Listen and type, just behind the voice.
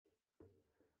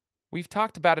We've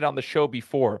talked about it on the show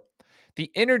before.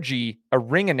 The energy a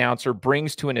ring announcer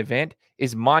brings to an event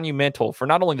is monumental for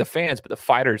not only the fans, but the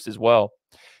fighters as well.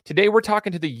 Today, we're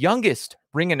talking to the youngest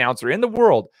ring announcer in the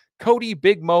world, Kody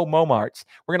Big Mo Mommaerts.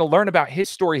 We're going to learn about his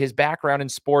story, his background in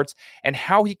sports, and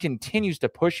how he continues to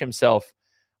push himself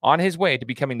on his way to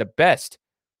becoming the best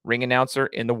ring announcer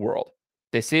in the world.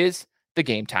 This is the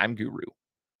Game Time Guru.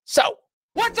 So,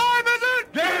 what time is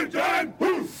it? Game time!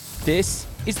 This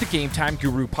is the Game Time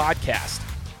Guru podcast,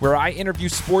 where I interview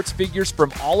sports figures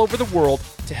from all over the world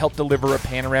to help deliver a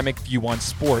panoramic view on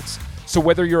sports. So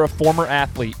whether you're a former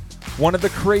athlete, one of the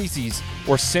crazies,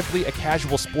 or simply a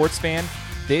casual sports fan,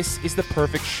 this is the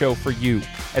perfect show for you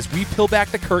as we peel back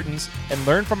the curtains and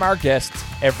learn from our guests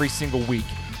every single week.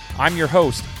 I'm your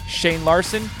host, Shane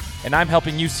Larson, and I'm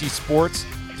helping you see sports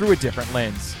through a different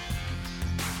lens.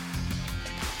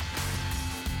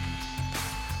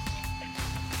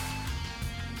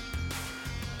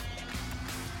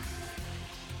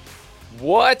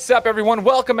 What's up, everyone?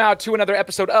 Welcome out to another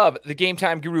episode of the Game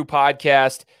Time Guru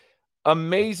podcast.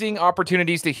 Amazing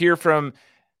opportunities to hear from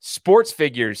sports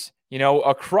figures,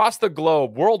 across the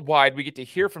globe, worldwide. We get to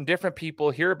hear from different people,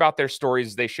 hear about their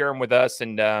stories. They share them with us,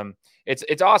 and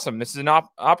it's awesome. This is an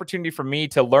opportunity for me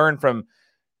to learn from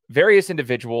various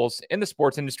individuals in the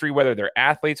sports industry, whether they're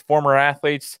athletes, former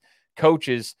athletes,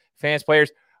 coaches, fans, players,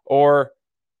 or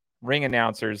ring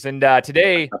announcers. And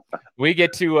today we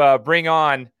get to bring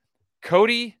on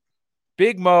Kody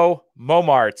Big Mo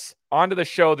Mommaerts onto the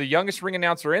show, the youngest ring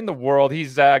announcer in the world.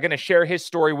 He's going to share his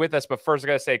story with us. But first, I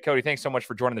got to say, Kody, thanks so much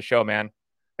for joining the show, man.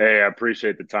 Hey, I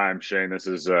appreciate the time, Shane. This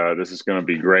is going to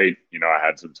be great. I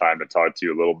had some time to talk to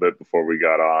you a little bit before we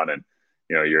got on, and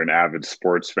you're an avid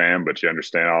sports fan, but you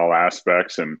understand all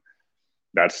aspects, and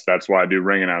that's why I do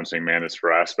ring announcing, man. It's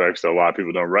for aspects that a lot of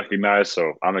people don't recognize.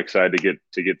 So I'm excited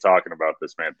to get talking about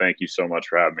this, man. Thank you so much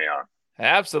for having me on.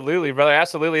 Absolutely, brother.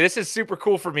 Absolutely. This is super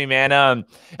cool for me, man.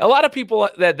 A lot of people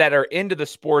that are into the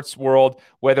sports world,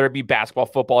 whether it be basketball,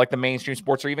 football, like the mainstream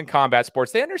sports, or even combat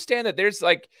sports, they understand that there's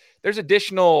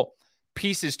additional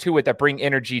pieces to it that bring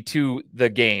energy to the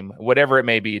game, whatever it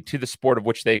may be, to the sport of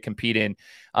which they compete in.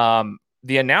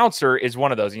 The announcer is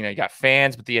one of those. You got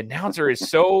fans, but the announcer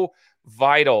is so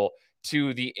vital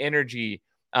to the energy.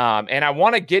 And I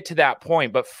want to get to that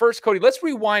point. But first, Kody, let's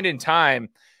rewind in time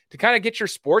to kind of get your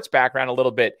sports background a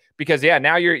little bit, because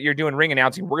now you're doing ring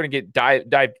announcing. We're going to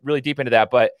dive really deep into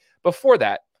that. But before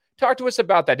that, talk to us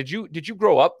about that. Did you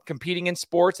grow up competing in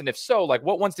sports? And if so, like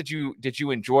what ones did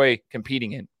you enjoy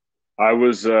competing in? I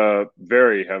was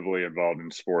very heavily involved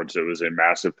in sports. It was a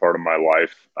massive part of my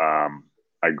life. I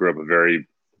grew up a very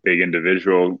big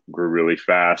individual, grew really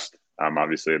fast. I'm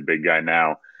obviously a big guy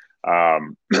now.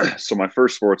 So my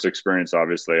first sports experience,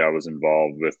 obviously I was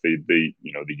involved with the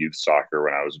youth soccer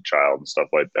when I was a child and stuff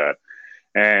like that.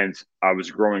 And I was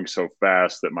growing so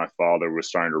fast that my father was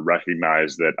starting to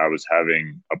recognize that I was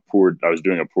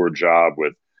doing a poor job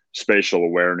with spatial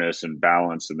awareness and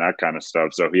balance and that kind of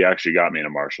stuff. So he actually got me into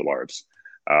martial arts.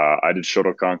 I did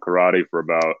Shotokan karate for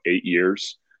about 8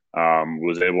 years.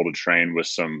 Was able to train with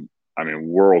some,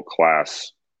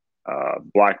 world-class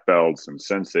black belts and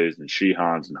senseis and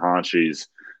shihans and hanshis.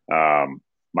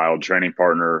 My old training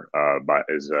partner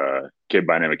is a kid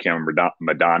by the name of Cameron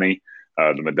Madani.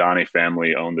 The Madani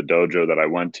family owned the dojo that I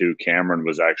went to. Cameron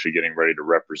was actually getting ready to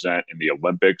represent in the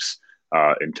Olympics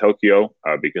in Tokyo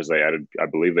because I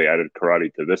believe they added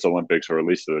karate to this Olympics, or at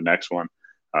least to the next one.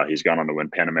 He's gone on to win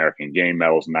Pan American game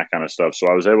medals and that kind of stuff. So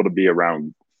I was able to be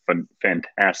around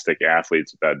fantastic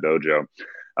athletes at that dojo.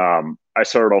 I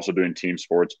started also doing team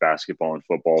sports, basketball and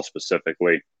football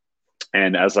specifically.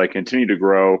 And as I continued to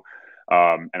grow,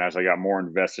 and as I got more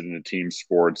invested in the team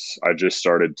sports, I just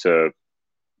got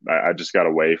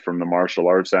away from the martial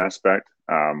arts aspect,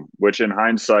 which in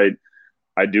hindsight,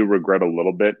 I do regret a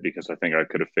little bit, because I think I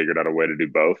could have figured out a way to do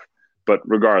both. But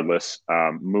regardless,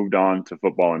 moved on to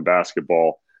football and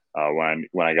basketball. When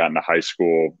I got into high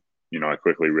school, I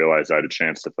quickly realized I had a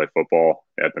chance to play football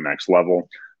at the next level.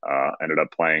 Ended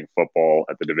up playing football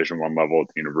at the Division I level at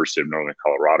the University of Northern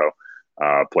Colorado.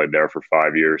 Played there for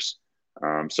 5 years.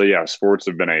 Sports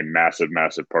have been a massive,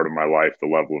 massive part of my life. The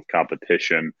level of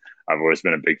competition. I've always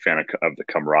been a big fan of the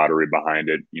camaraderie behind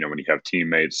it, when you have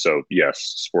teammates. So yes,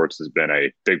 sports has been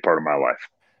a big part of my life.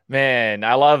 Man,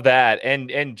 I love that.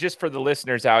 And just for the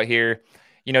listeners out here,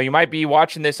 you might be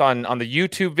watching this on the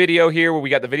YouTube video here where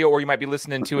we got the video, or you might be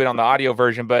listening to it on the audio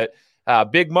version, but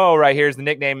Big Mo right here is the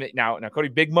nickname. Now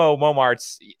Kody Big Mo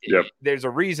Mommaerts. Yep. There's a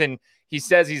reason he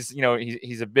says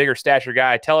he's a bigger stature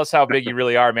guy. Tell us how big you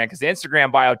really are, man, because the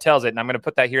Instagram bio tells it, and I'm going to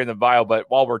put that here in the bio. But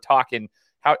while we're talking,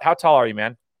 how tall are you,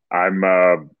 man? I'm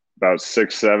about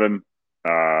 6'7",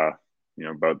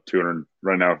 about 200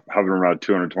 right now, hovering around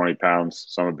 220 pounds.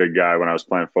 So I'm a big guy. When I was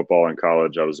playing football in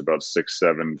college, I was about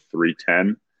 6'7",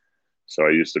 310. So I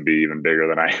used to be even bigger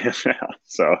than I am now.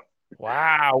 So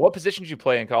Wow. What position did you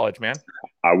play in college, man?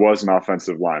 I was an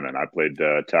offensive lineman. I played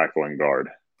tackle and guard.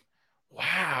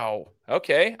 Wow.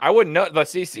 Okay. I wouldn't know.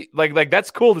 Let's see, like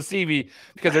that's cool to see me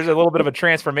because there's a little bit of a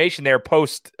transformation there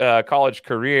post college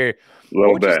career. A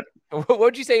little bit. What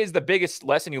would you say is the biggest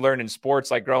lesson you learned in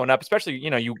sports, like growing up, especially,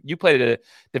 you played at a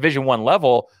Division I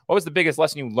level. What was the biggest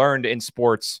lesson you learned in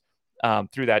sports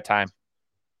through that time?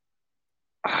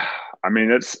 I mean,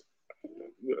 it's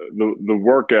the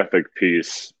work ethic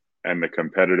piece and the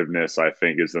competitiveness, I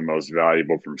think, is the most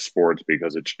valuable from sports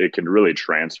because it can really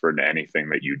transfer to anything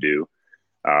that you do.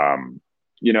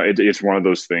 It's one of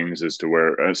those things as to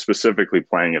where specifically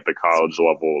playing at the college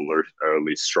level or at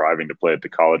least striving to play at the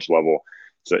college level,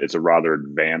 it's a rather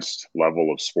advanced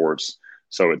level of sports.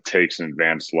 So it takes an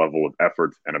advanced level of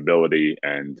effort and ability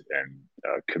and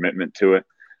commitment to it.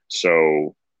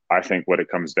 So I think what it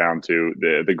comes down to,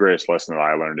 the greatest lesson that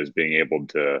I learned is being able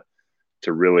to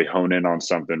really hone in on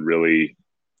something really,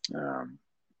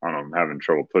 I don't know, I'm having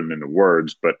trouble putting into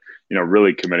words, but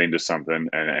really committing to something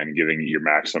and giving your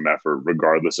maximum effort,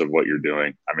 regardless of what you're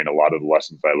doing. I mean, a lot of the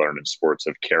lessons I learned in sports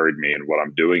have carried me in what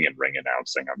I'm doing in ring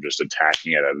announcing. I'm just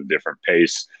attacking it at a different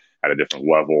pace, at a different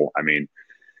level. I mean,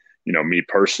 me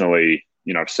personally,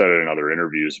 I've said it in other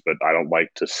interviews, but I don't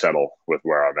like to settle with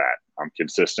where I'm at. I'm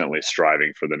consistently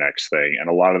striving for the next thing. And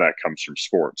a lot of that comes from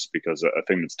sports because a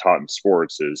thing that's taught in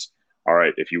sports is, all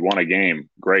right, if you won a game,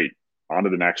 great, on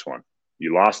to the next one.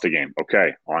 You lost a game,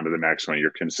 okay, on to the next one. You're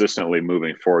consistently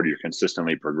moving forward. You're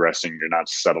consistently progressing. You're not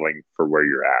settling for where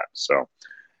you're at. So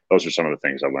those are some of the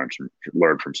things I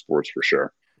learned from sports for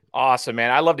sure. Awesome,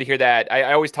 man. I love to hear that.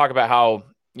 I always talk about how,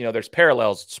 there's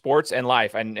parallels, sports and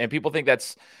life. And people think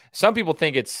some people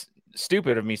think it's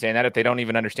stupid of me saying that if they don't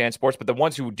even understand sports, but the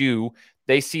ones who do,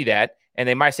 they see that and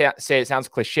they might say it sounds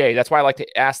cliche. That's why I like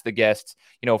to ask the guests,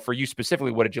 for you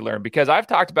specifically, what did you learn? Because I've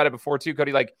talked about it before too,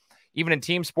 Kody, like even in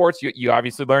team sports, you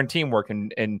obviously learn teamwork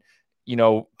and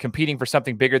competing for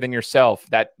something bigger than yourself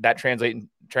that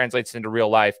translates into real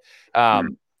life.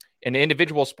 In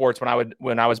individual sports,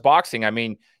 when I was boxing, I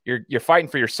mean, you're fighting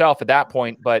for yourself at that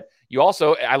point, but you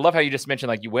also, I love how you just mentioned,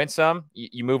 like, you win some,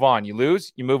 you move on, you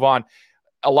lose, you move on.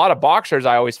 A lot of boxers,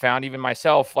 I always found, even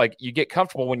myself, like, you get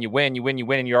comfortable when you win,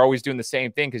 and you're always doing the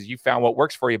same thing because you found what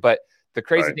works for you. But the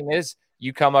crazy thing is,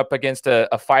 you come up against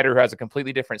a fighter who has a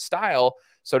completely different style,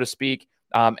 so to speak,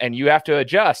 and you have to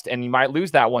adjust, and you might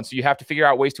lose that one. So you have to figure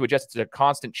out ways to adjust. It's a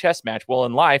constant chess match. Well,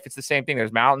 in life, it's the same thing.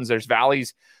 There's mountains, there's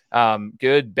valleys,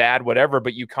 good, bad, whatever,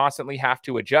 but you constantly have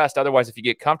to adjust. Otherwise, if you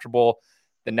get comfortable,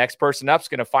 the next person up is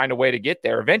going to find a way to get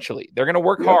there eventually. They're going to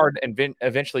work hard and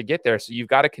eventually get there. So you've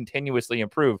got to continuously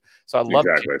improve. So I love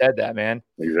that you said that, man.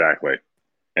 Exactly.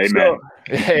 Amen. So,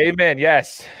 amen.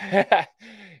 Yes.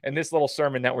 And this little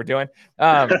sermon that we're doing.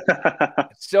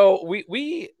 So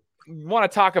we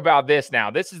want to talk about this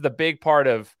now. This is the big part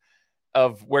of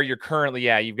where you're currently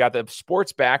at. You've got the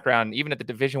sports background, even at the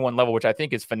Division I level, which I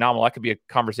think is phenomenal. That could be a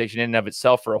conversation in and of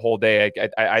itself for a whole day.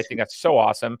 I think that's so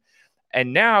awesome.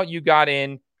 And now you got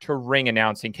into ring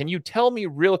announcing. Can you tell me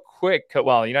real quick?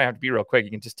 Well, you don't have to be real quick.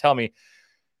 You can just tell me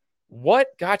what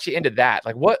got you into that.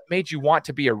 Like, what made you want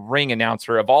to be a ring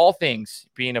announcer of all things,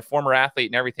 being a former athlete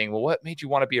and everything? Well, what made you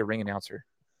want to be a ring announcer?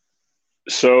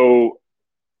 So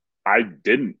I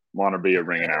didn't want to be a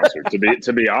ring announcer.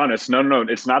 to be honest, no.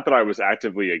 It's not that I was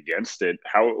actively against it.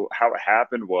 How it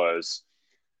happened was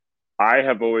I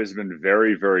have always been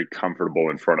very, very comfortable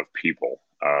in front of people,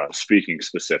 speaking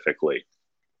specifically.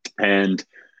 And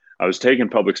I was taking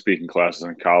public speaking classes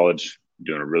in college,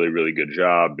 doing a really, really good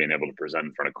job, being able to present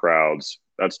in front of crowds.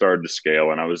 That started to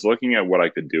scale. And I was looking at what I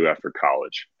could do after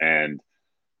college. And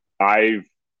I've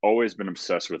always been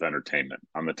obsessed with entertainment.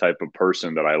 I'm the type of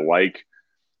person that I like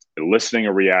listening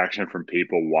a reaction from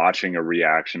people, watching a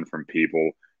reaction from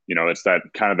people. It's that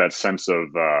kind of that sense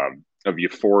of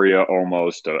euphoria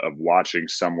almost of watching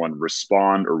someone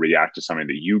respond or react to something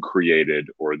that you created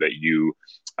or that you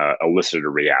elicited a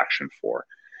reaction for.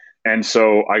 And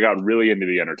so I got really into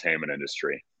the entertainment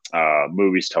industry,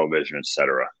 movies, television,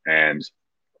 etc. And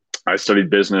I studied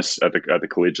business at the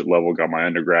collegiate level, got my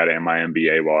undergrad and my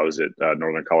MBA while I was at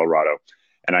Northern Colorado.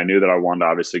 And I knew that I wanted to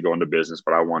obviously go into business,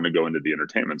 but I wanted to go into the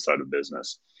entertainment side of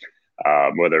business,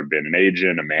 whether it be an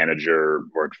agent, a manager,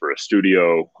 worked for a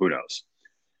studio, who knows.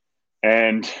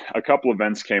 And a couple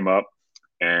events came up,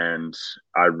 and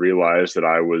I realized that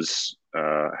I was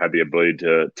had the ability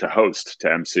to host,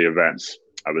 to MC events.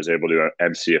 I was able to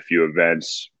MC a few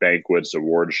events, banquets,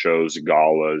 award shows,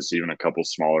 galas, even a couple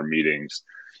smaller meetings.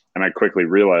 And I quickly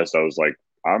realized I was like,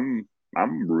 I'm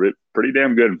pretty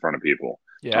damn good in front of people.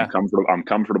 I'm Yeah. comfortable. I'm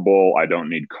comfortable. I don't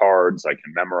need cards. I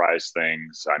can memorize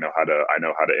things. I know how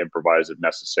to improvise if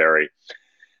necessary.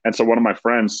 And so one of my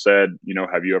friends said,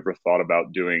 have you ever thought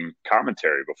about doing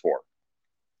commentary before?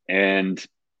 And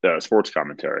sports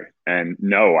commentary. And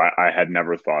no, I had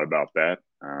never thought about that.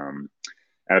 And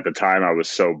at the time, I was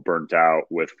so burnt out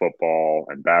with football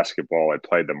and basketball. I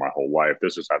played them my whole life.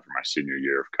 This was after my senior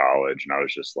year of college. And I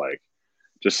was just like,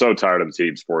 just so tired of the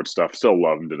team sports stuff. Still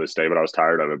love them to this day, but I was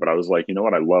tired of it. But I was like, you know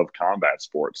what? I love combat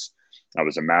sports. I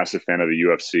was a massive fan of the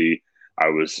UFC. I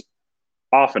was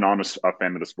off and on a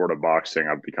fan of the sport of boxing.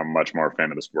 I've become much more a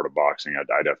fan of the sport of boxing.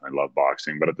 I definitely love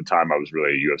boxing. But at the time, I was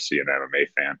really a UFC and MMA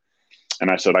fan. And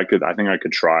I said, I think I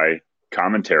could try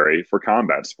commentary for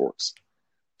combat sports.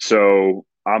 So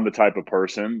I'm the type of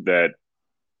person that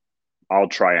I'll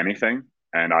try anything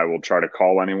and I will try to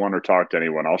call anyone or talk to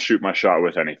anyone. I'll shoot my shot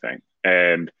with anything.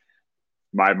 And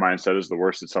my mindset is the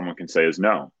worst that someone can say is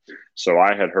no. So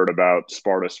I had heard about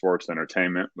Sparta Sports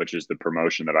Entertainment, which is the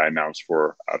promotion that I announced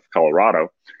for Colorado,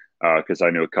 because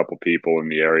I knew a couple people in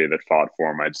the area that fought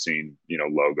for them. I'd seen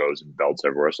logos and belts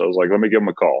everywhere, so I was like, let me give them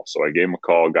a call. So I gave him a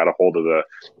call, got a hold of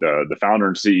the founder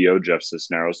and CEO, Jeff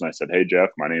Cisneros, and I said, hey Jeff,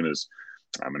 my name is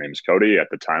Kody. At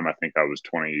the time, I think I was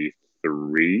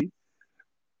 23,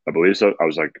 I believe so. I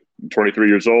was like 23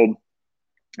 years old.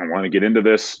 I want to get into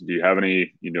this. Do you have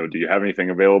anything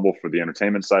available for the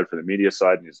entertainment side, for the media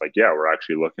side? And he's like, yeah, we're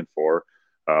actually looking for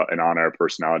an on-air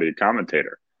personality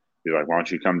commentator. He's like, why don't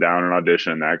you come down and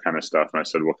audition and that kind of stuff? And I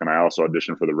said, well, can I also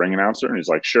audition for the ring announcer? And he's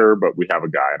like, sure, but we have a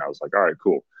guy. And I was like, all right,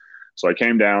 cool. So I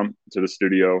came down to the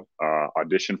studio,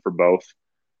 auditioned for both.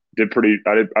 I did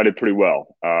pretty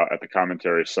well at the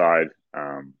commentary side.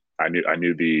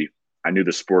 I knew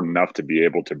the sport enough to be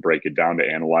able to break it down, to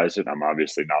analyze it. I'm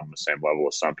obviously not on the same level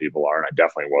as some people are, and I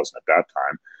definitely wasn't at that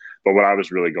time. But what I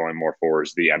was really going more for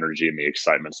is the energy and the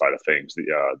excitement side of things.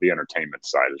 The entertainment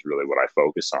side is really what I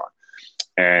focus on.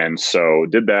 And so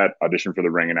did that, audition for the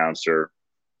ring announcer,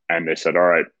 and they said, all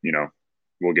right,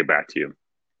 we'll get back to you.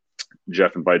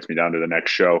 Jeff invites me down to the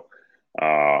next show.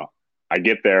 I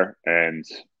get there, and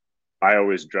I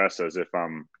always dress as if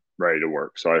I'm ready to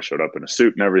work. So I showed up in a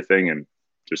suit and everything, and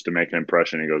just to make an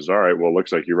impression, he goes, all right, well, it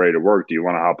looks like you're ready to work. Do you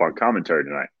want to hop on commentary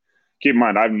tonight? Keep in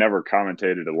mind, I've never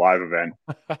commentated a live event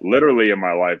literally in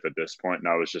my life at this point. And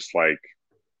I was just like,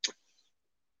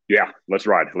 yeah, let's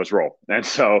ride. Let's roll. And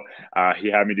so he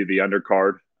had me do the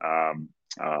undercard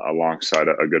alongside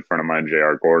a good friend of mine,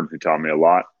 JR Gordon, who taught me a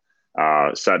lot.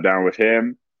 Sat down with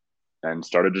him and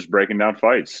started just breaking down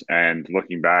fights. And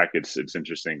looking back, it's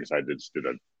interesting because I just did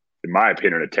in my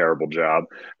opinion, a terrible job,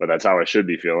 but that's how I should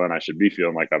be feeling. I should be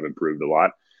feeling like I've improved a lot.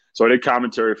 So I did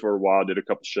commentary for a while, did a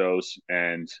couple shows,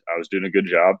 and I was doing a good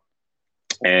job.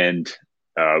 And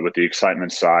with the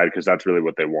excitement side, because that's really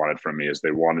what they wanted from me, is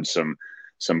they wanted some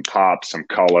pop, some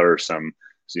color, some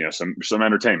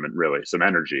entertainment, really, some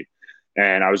energy.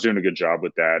 And I was doing a good job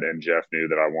with that. And Jeff knew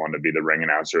that I wanted to be the ring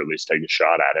announcer, at least take a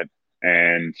shot at it.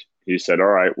 And he said, all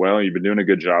right, well, you've been doing a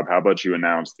good job. How about you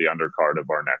announce the undercard of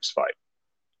our next fight?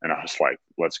 And I was like,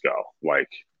 let's go. Like,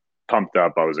 pumped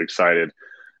up. I was excited.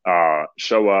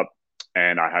 Show up,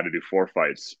 and I had to do 4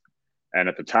 fights. And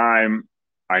at the time,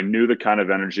 I knew the kind of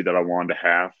energy that I wanted to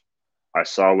have. I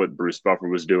saw what Bruce Buffer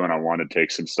was doing. I wanted to take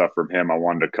some stuff from him. I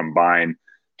wanted to combine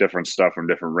different stuff from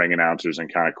different ring announcers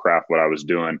and kind of craft what I was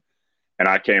doing. And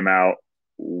I came out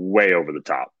way over the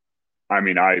top. I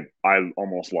mean, I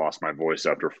almost lost my voice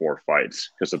after 4 fights,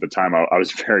 because at the time I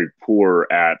was very poor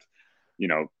at,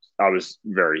 I was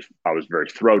very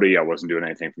throaty. I wasn't doing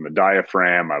anything from the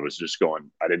diaphragm. I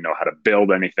didn't know how to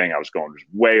build anything. I was going just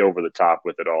way over the top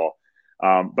with it all.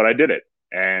 But I did it.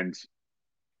 And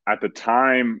at the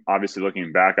time, obviously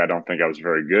looking back, I don't think I was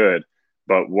very good,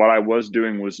 but what I was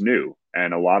doing was new.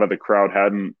 And a lot of the crowd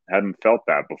hadn't felt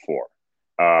that before.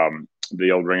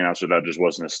 The old ring announcer, that just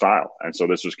wasn't his style. And so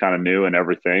this was kind of new and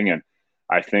everything. And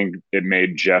I think it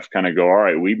made Jeff kind of go, all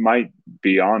right, we might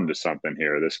be on to something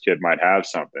here. This kid might have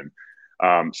something.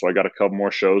 So I got a couple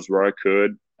more shows where I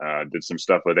could, did some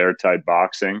stuff with Airtight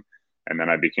Boxing, and then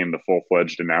I became the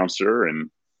full-fledged announcer, and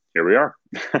here we are.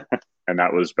 And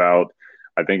that was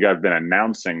I think I've been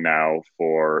announcing now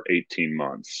for 18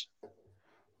 months.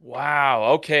 Wow.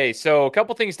 Okay. So a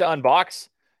couple things to unbox.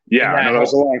 Yeah, I know that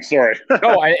was a long story.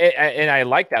 No, I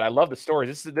like that. I love the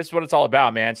stories. This is what it's all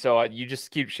about, man. So you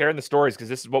just keep sharing the stories, because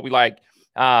this is what we like.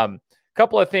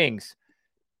 Couple of things.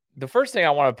 The first thing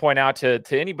I want to point out to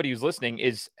anybody who's listening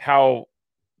is how,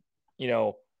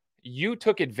 you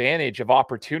took advantage of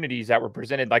opportunities that were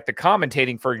presented, like the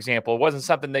commentating, for example. It wasn't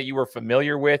something that you were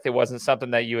familiar with. It wasn't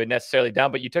something that you had necessarily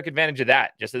done, but you took advantage of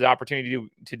that, just as an opportunity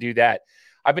to do that.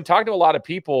 I've been talking to a lot of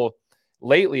people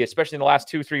lately, especially in the last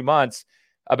 2-3 months,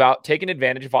 about taking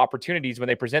advantage of opportunities when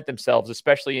they present themselves,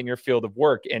 especially in your field of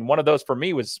work. And one of those for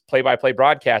me was play-by-play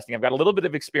broadcasting. I've got a little bit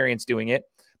of experience doing it,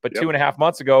 but 2.5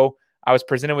 months ago, I was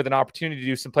presented with an opportunity to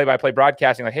do some play-by-play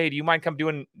broadcasting. Like, hey, do you mind come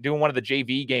doing one of the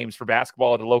JV games for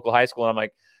basketball at a local high school? And I'm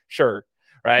like, sure.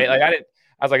 Right. Like I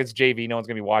was like, it's JV. No one's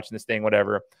going to be watching this thing,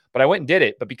 whatever. But I went and did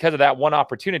it. But because of that one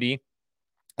opportunity,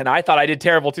 and I thought I did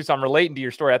terrible too. So I'm relating to your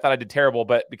story. I thought I did terrible,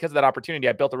 but because of that opportunity,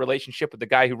 I built a relationship with the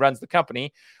guy who runs the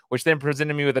company, which then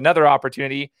presented me with another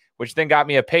opportunity, which then got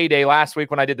me a payday last week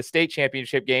when I did the state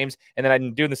championship games. And then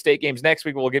I'm doing the state games next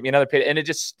week. Will get me another payday. And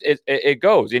it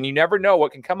goes, and you never know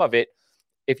what can come of it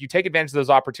if you take advantage of those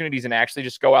opportunities and actually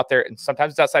just go out there. And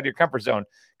sometimes it's outside your comfort zone,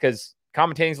 because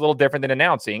commentating is a little different than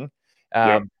announcing.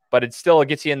 But it still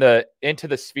gets you into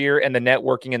the sphere and the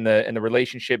networking and the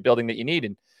relationship building that you need.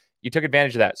 And you took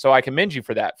advantage of that. So I commend you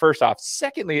for that, first off.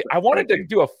 Secondly, I wanted to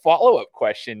do a follow-up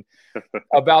question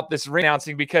about this ring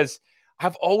announcing, because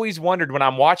I've always wondered when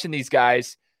I'm watching these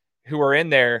guys who are in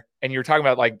there and you're talking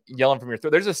about like yelling from your throat,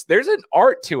 there's an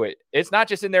art to it. It's not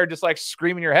just in there just like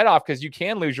screaming your head off, because you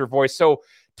can lose your voice. So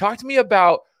talk to me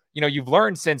about, you've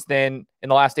learned since then in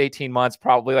the last 18 months,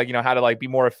 probably, like, how to like be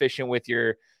more efficient with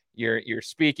your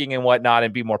speaking and whatnot,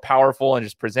 and be more powerful and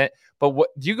just present. But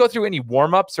do you go through any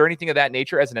warm-ups or anything of that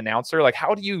nature as an announcer? Like,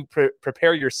 how do you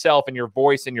prepare yourself and your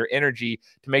voice and your energy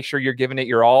to make sure you're giving it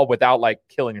your all without like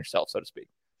killing yourself, so to speak?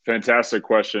 Fantastic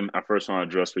question. I first want to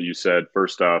address what you said.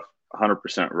 First off,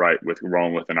 100% right with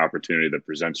rolling with an opportunity that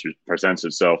presents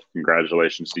itself.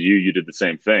 Congratulations to you. You did the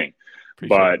same thing.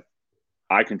 Appreciate it.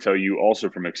 I can tell you also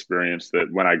from experience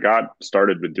that when I got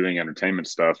started with doing entertainment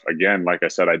stuff, again, like I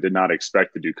said, I did not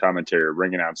expect to do commentary or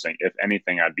ring announcing. If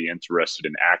anything, I'd be interested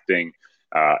in acting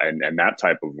and that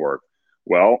type of work.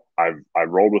 Well, I've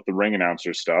rolled with the ring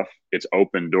announcer stuff. It's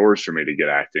opened doors for me to get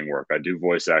acting work. I do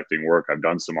voice acting work. I've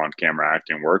done some on-camera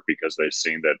acting work because they've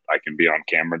seen that I can be on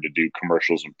camera to do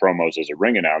commercials and promos as a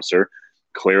ring announcer.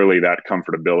 Clearly, that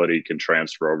comfortability can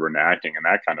transfer over into acting and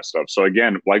that kind of stuff. So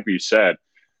again, like you said,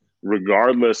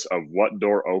 regardless of what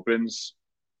door opens,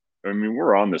 I mean,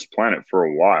 we're on this planet for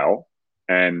a while,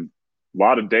 and a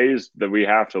lot of days that we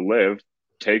have to live,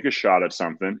 take a shot at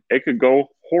something. It could go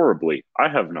horribly. I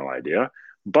have no idea,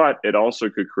 but it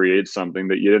also could create something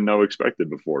that you didn't know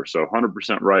expected before. So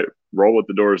 100% right. Roll with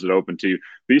the doors that open to you.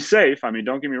 Be safe. I mean,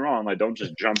 don't get me wrong. Like, don't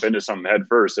just jump into something head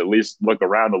first. At least look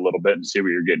around a little bit and see what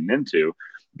you're getting into.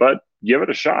 But give it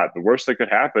a shot. The worst that could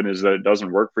happen is that it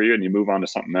doesn't work for you and you move on to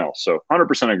something else. So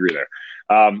 100% agree there.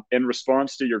 In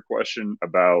response to your question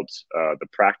about the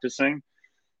practicing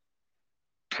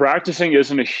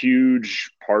isn't a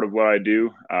huge part of what I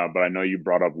do, but I know you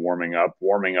brought up warming up.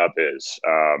 Warming up is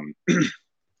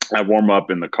I warm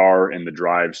up in the car, in the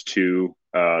drives to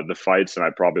the fights, and I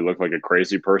probably look like a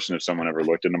crazy person if someone ever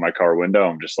looked into my car window.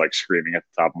 I'm just like screaming at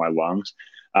the top of my lungs.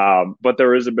 But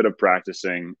there is a bit of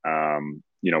practicing,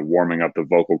 warming up the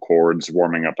vocal cords,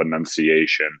 warming up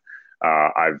enunciation.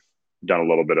 I've done a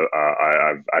little bit of,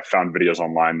 I've found videos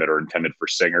online that are intended for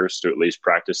singers to at least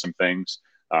practice some things.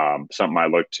 Something I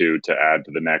look to add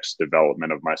to the next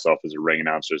development of myself as a ring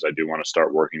announcer is I do want to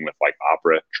start working with like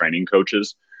opera training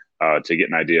coaches to get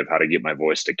an idea of how to get my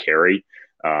voice to carry.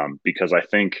 Because I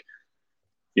think,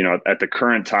 at the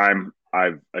current time,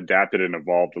 I've adapted and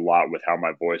evolved a lot with how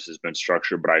my voice has been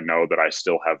structured, but I know that I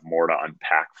still have more to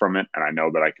unpack from it. And I know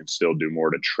that I can still do more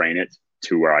to train it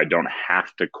to where I don't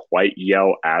have to quite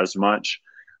yell as much.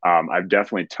 I've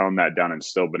definitely toned that down and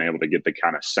still been able to get the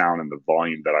kind of sound and the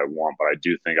volume that I want, but I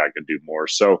do think I could do more.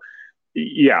 So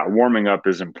yeah, warming up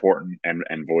is important and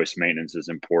voice maintenance is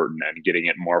important, and getting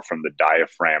it more from the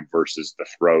diaphragm versus the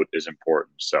throat is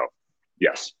important. So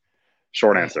yes,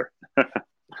 short answer.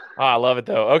 I love it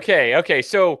though. Okay.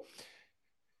 So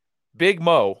Big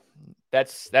Mo,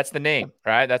 that's the name,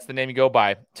 right? That's the name you go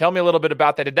by. Tell me a little bit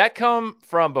about that. Did that come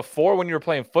from before when you were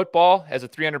playing football as a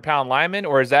 300-pound lineman,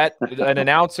 or is that an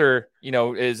announcer,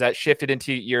 is that shifted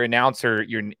into your announcer,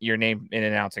 your name in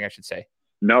announcing, I should say?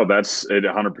 No, that's it.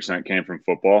 100% came from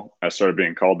football. I started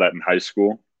being called that in high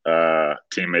school.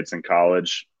 Teammates in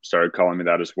college started calling me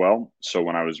that as well. So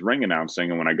when I was ring announcing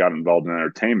and when I got involved in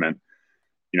entertainment,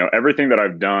 everything that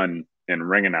I've done in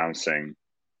ring announcing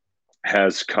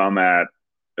has come at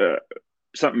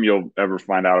something you'll ever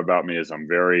find out about me is I'm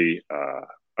very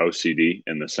OCD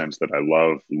in the sense that I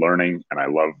love learning and I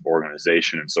love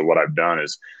organization. And so what I've done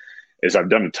is I've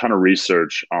done a ton of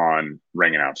research on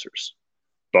ring announcers,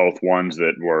 both ones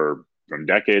that were from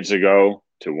decades ago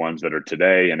to ones that are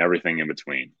today and everything in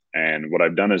between. And what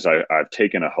I've done is I've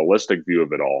taken a holistic view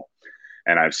of it all,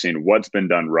 and I've seen what's been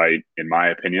done right, in my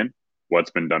opinion,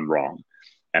 what's been done wrong.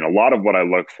 And a lot of what I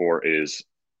look for is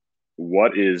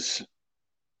what is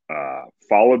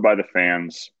followed by the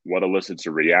fans, what elicits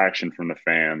a reaction from the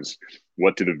fans,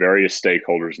 what do the various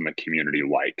stakeholders in the community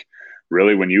like.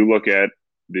 Really, when you look at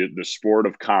the sport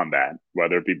of combat,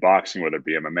 whether it be boxing, whether it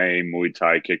be MMA, Muay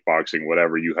Thai, kickboxing,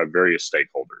 whatever, you have various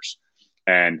stakeholders.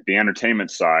 And the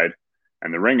entertainment side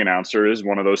and the ring announcer is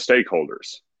one of those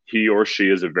stakeholders. He or she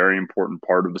is a very important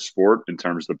part of the sport in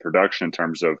terms of the production, in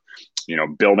terms of,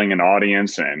 building an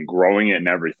audience and growing it and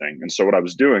everything. And so what I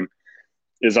was doing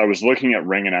is I was looking at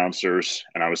ring announcers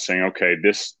and I was saying, okay,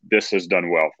 this has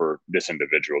done well for this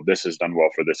individual. This has done well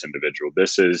for this individual.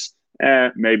 This is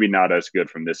maybe not as good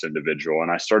from this individual.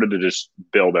 And I started to just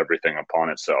build everything upon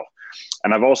itself.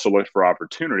 And I've also looked for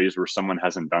opportunities where someone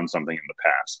hasn't done something in the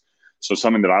past. So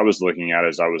something that I was looking at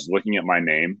is I was looking at my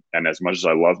name. And as much as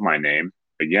I love my name,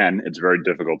 again, it's very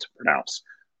difficult to pronounce.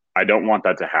 I don't want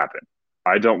that to happen.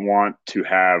 I don't want to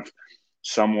have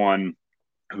someone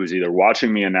who's either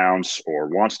watching me announce or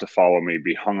wants to follow me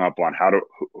be hung up on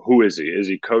who is he? Is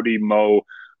he Kody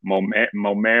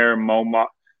Mommaerts?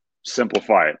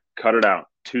 Simplify it. Cut it out.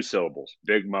 2 syllables.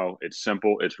 Big Mo. It's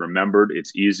simple. It's remembered.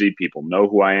 It's easy. People know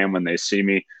who I am when they see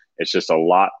me. It's just a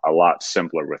lot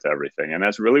simpler with everything. And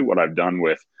that's really what I've done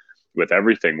with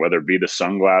everything, whether it be the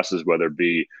sunglasses, whether it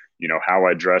be, how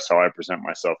I dress, how I present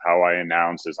myself, how I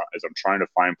announce, is I'm trying to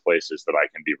find places that I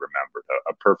can be remembered.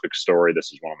 A perfect story.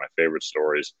 This is one of my favorite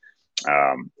stories.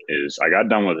 Is I got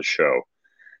done with a show,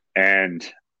 and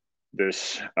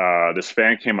this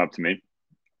fan came up to me.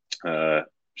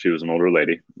 She was an older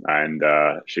lady, and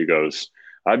she goes,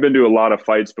 "I've been to a lot of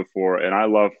fights before, and I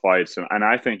love fights, and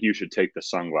I think you should take the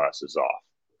sunglasses off."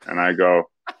 And I go,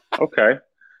 "Okay."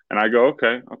 And I go,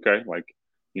 okay. Like,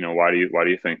 why do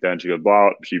you think that? And she goes,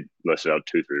 well, she listed out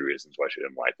 2-3 reasons why she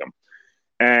didn't like them.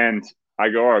 And I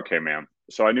go, oh, okay, ma'am.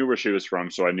 So I knew where she was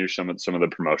from. So I knew some of the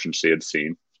promotions she had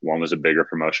seen. One was a bigger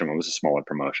promotion. One was a smaller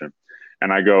promotion.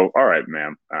 And I go, all right,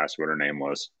 ma'am. I asked what her name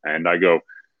was. And I go,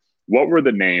 what were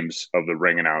the names of the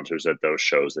ring announcers at those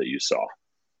shows that you saw?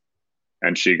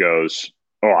 And she goes,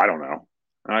 oh, I don't know.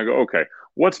 And I go, okay,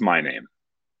 what's my name?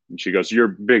 And she goes, you're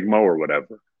Big Mo or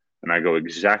whatever. And I go,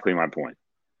 exactly my point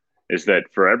is that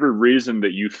for every reason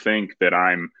that you think that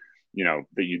I'm,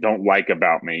 that you don't like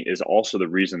about me is also the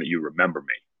reason that you remember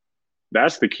me.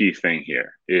 That's the key thing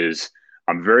here is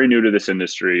I'm very new to this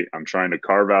industry. I'm trying to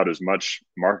carve out as much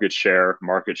market share.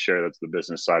 That's the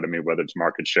business side of me, whether it's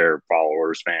market share,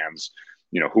 followers, fans,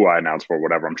 who I announce for,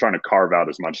 whatever. I'm trying to carve out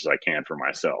as much as I can for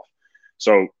myself.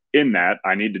 So in that,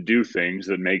 I need to do things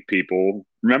that make people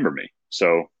remember me.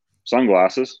 So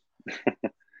sunglasses,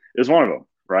 is one of them,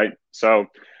 right? So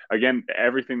again,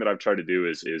 everything that I've tried to do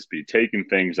is be taking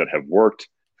things that have worked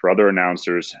for other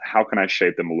announcers. How can I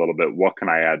shape them a little bit? What can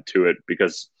I add to it?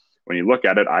 Because when you look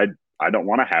at it, I don't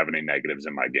want to have any negatives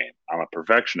in my game. I'm a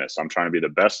perfectionist. I'm trying to be the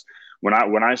best. When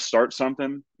I start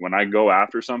something, when I go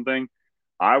after something,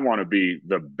 I want to be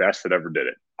the best that ever did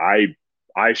it.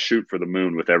 I shoot for the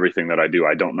moon with everything that I do.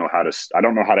 I don't know how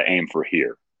to aim for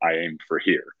here. I aim for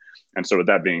here. And so with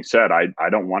that being said, I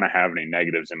don't want to have any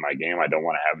negatives in my game. I don't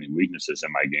want to have any weaknesses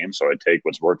in my game. So I take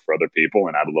what's worked for other people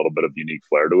and add a little bit of unique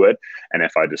flair to it. And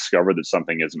if I discover that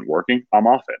something isn't working, I'm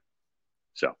off it.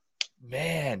 So,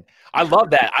 man, I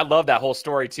love that. I love that whole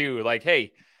story too. Like,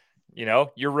 hey,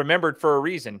 you're remembered for a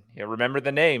reason. Remember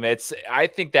the name. I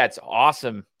think that's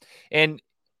awesome. And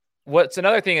what's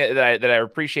another thing that I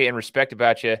appreciate and respect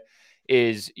about you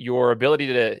is your ability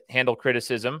to handle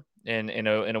criticism in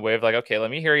a way of like, okay,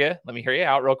 let me hear you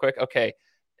out real quick. Okay.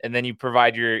 And then you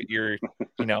provide your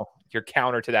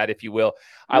counter to that, if you will.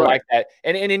 I like that.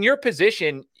 And in your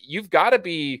position, you've got to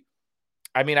be,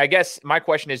 I guess my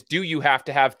question is, do you have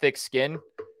to have thick skin?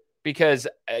 Because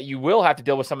you will have to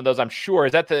deal with some of those, I'm sure.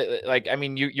 Is that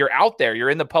you're out there,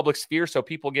 you're in the public sphere, so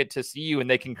people get to see you and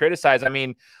they can criticize.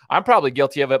 I'm probably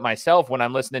guilty of it myself when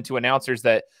I'm listening to announcers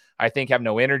that I think have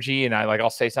no energy, and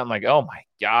I'll say something like, "Oh my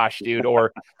gosh, dude,"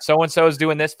 or "So-and-so is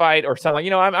doing this fight," or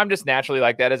something. I'm just naturally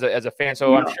like that as a fan.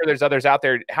 So I'm sure there's others out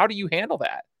there. How do you handle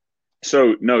that?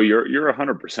 So no, you're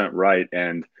 100% right.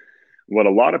 And what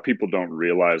a lot of people don't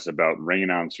realize about ring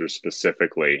announcers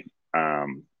specifically,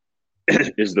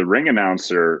 is the ring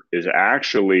announcer is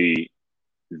actually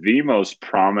the most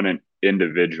prominent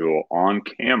individual on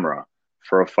camera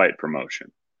for a fight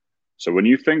promotion. So when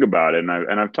you think about it, and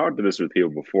I've talked to this with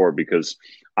people before, because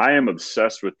I am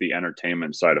obsessed with the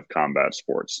entertainment side of combat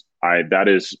sports. I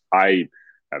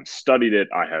have studied it.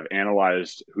 I have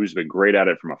analyzed who's been great at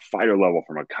it from a fighter level,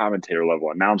 from a commentator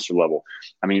level, announcer level.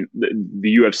 I mean,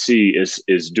 the UFC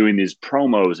is doing these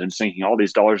promos and sinking all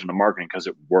these dollars into marketing because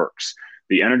it works.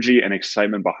 The energy and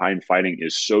excitement behind fighting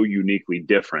is so uniquely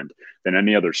different than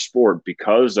any other sport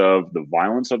because of the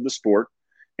violence of the sport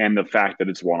and the fact that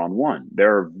it's one-on-one.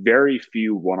 There are very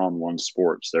few one-on-one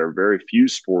sports. There are very few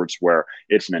sports where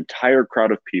it's an entire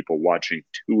crowd of people watching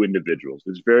two individuals.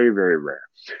 It's very, very rare.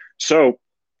 So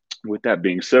with that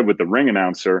being said, with the ring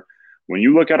announcer, when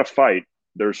you look at a fight,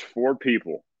 there's 4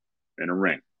 people in a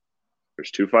ring.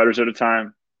 There's 2 fighters at a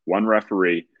time, 1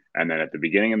 referee, and then at the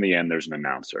beginning and the end, there's an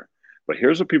announcer. But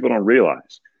here's what people don't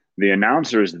realize. The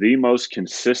announcer is the most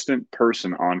consistent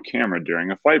person on camera during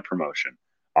a fight promotion.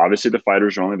 Obviously, the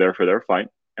fighters are only there for their fight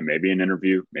and maybe an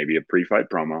interview, maybe a pre-fight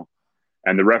promo,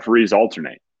 and the referees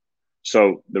alternate.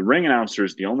 So the ring announcer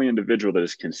is the only individual that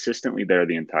is consistently there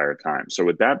the entire time. So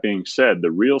with that being said,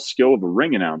 the real skill of a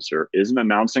ring announcer isn't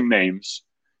announcing names.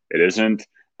 It isn't,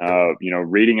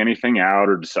 reading anything out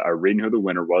or reading who the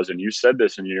winner was. And you said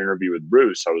this in your interview with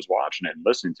Bruce. I was watching it and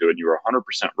listening to it. And you were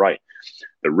 100% right.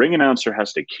 The ring announcer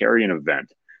has to carry an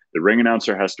event. The ring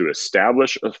announcer has to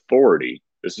establish authority.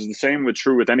 This is the same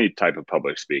true with any type of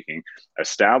public speaking.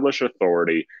 Establish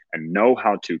authority and know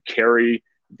how to carry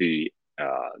the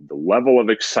level of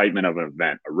excitement of an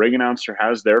event. A ring announcer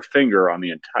has their finger on the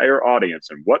entire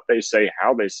audience, and what they say,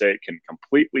 how they say it can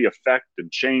completely affect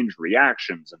and change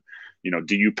reactions. And,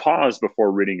 do you pause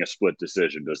before reading a split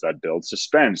decision? Does that build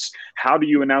suspense? How do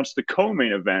you announce the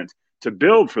co-main event to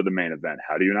build for the main event?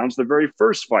 How do you announce the very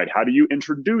first fight? How do you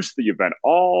introduce the event?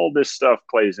 All this stuff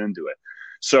plays into it.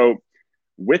 So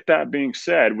with that being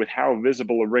said, with how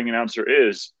visible a ring announcer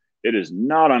is, it is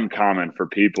not uncommon for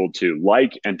people to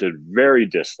like and to very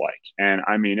dislike. And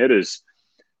I mean, it is,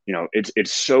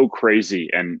 it's so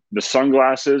crazy. And the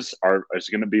sunglasses is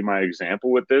going to be my example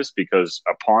with this, because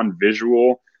upon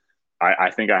visual,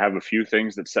 I think I have a few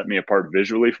things that set me apart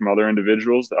visually from other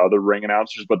individuals, the other ring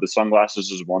announcers, but the sunglasses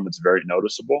is one that's very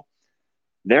noticeable.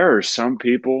 There are some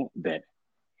people that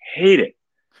hate it.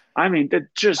 I mean,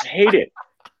 that just hate it.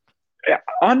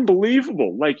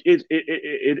 Unbelievable. Like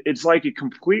it's like it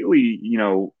completely,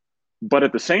 but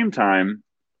at the same time,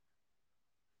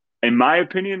 in my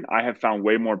opinion, I have found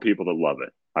way more people that love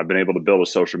it. I've been able to build a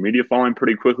social media following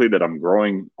pretty quickly that I'm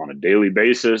growing on a daily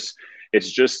basis. It's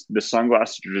just the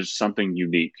sunglasses are just something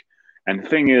unique. And the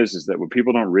thing is that what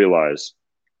people don't realize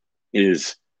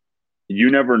is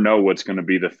you never know what's going to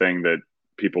be the thing that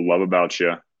people love about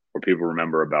you or people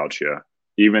remember about you,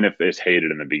 even if it's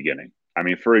hated in the beginning. I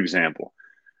mean, for example,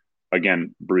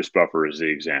 again, Bruce Buffer is the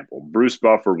example. Bruce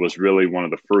Buffer was really one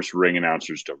of the first ring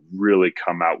announcers to really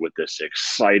come out with this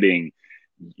exciting,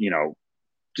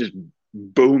 just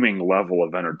booming level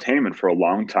of entertainment. For a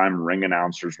long time, ring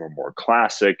announcers were more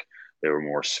classic. They were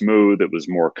more smooth. It was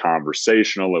more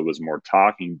conversational. It was more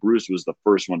talking. Bruce was the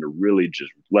first one to really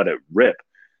just let it rip.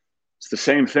 It's the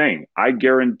same thing. I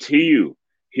guarantee you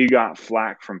he got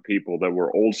flack from people that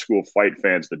were old school fight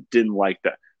fans that didn't like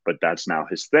that. But that's now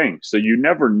his thing. So you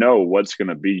never know what's going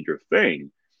to be your thing.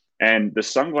 And the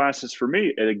sunglasses for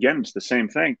me, and again, it's the same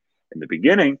thing. In the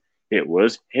beginning, it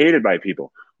was hated by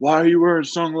people. Why are you wearing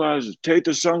sunglasses? Take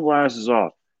the sunglasses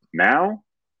off. Now,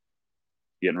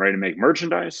 getting ready to make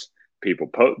merchandise.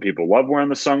 People love wearing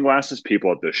the sunglasses.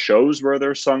 People at the shows wear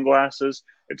their sunglasses.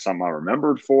 It's something I'm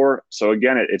remembered for. So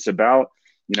again, it's about,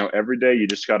 every day you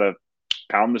just got to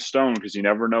pound the stone, because you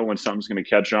never know when something's going to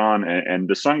catch on, and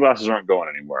the sunglasses aren't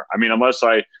going anywhere. I mean, unless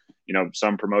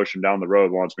some promotion down the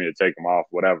road wants me to take them off,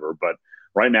 whatever. But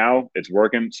right now it's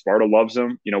working. Sparta loves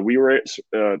them. We were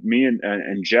me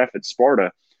and Jeff at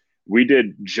Sparta. We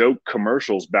did joke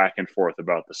commercials back and forth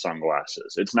about the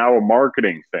sunglasses. It's now a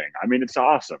marketing thing. I mean, it's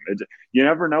awesome. You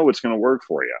never know what's going to work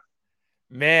for you.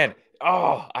 Man,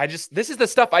 this is the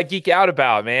stuff I geek out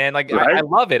about, man. Like, right? I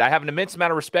love it. I have an immense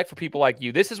amount of respect for people like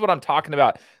you. This is what I'm talking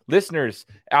about. Listeners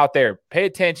out there, pay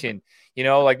attention.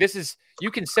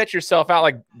 You can set yourself out,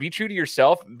 like, be true to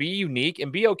yourself, be unique,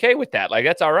 and be okay with that. Like,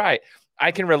 that's all right.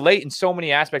 I can relate in so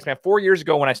many aspects, man. 4 years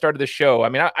ago when I started the show, I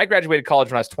mean, I graduated college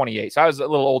when I was 28. So I was a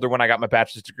little older when I got my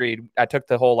bachelor's degree. I took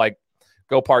the whole,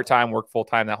 go part-time, work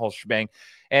full-time, that whole shebang.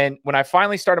 And when I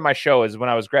finally started my show is when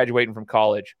I was graduating from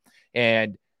college.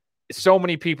 And so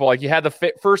many people, you had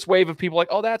the first wave of people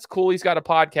oh, that's cool, he's got a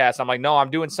podcast. I'm like, no,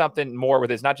 I'm doing something more with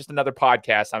it. It's not just another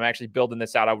podcast. I'm actually building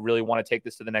this out. I really want to take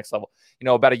this to the next level.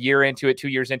 About a year into it, 2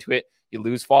 years into it, you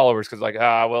lose followers because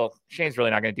well, Shane's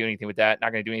really not going to do anything with that.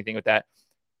 Not going to do anything with that.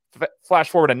 Flash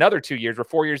forward another 2 years. We're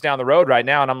 4 years down the road right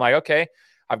now. And I'm like, okay,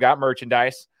 I've got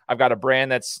merchandise. I've got a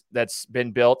brand that's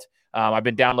been built. I've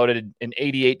been downloaded in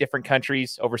 88 different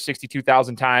countries, over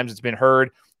 62,000 times. It's been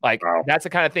heard. Like, Wow. that's the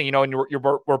kind of thing, you know, and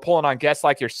we're pulling on guests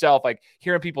like yourself, like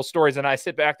hearing people's stories. And I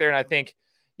sit back there and I think,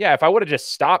 yeah, if I would have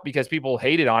just stopped because people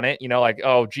hated on it, you know, like,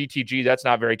 oh, GTG, that's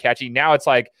not very catchy. Now it's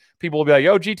like people will be like,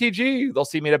 yo, GTG. They'll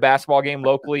see me at a basketball game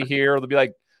locally here. They'll be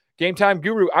like, Game Time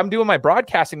Guru. I'm doing my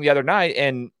broadcasting the other night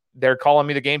and they're calling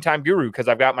me the Game Time Guru because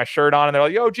I've got my shirt on and they're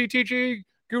like, yo, GTG,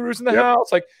 Guru's in the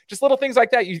house. Like, just little things like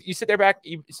that. You sit back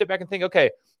and think, okay,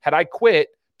 had I quit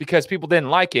because people didn't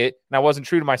like it and I wasn't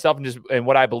true to myself and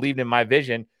what I believed in my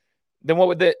vision, then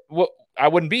I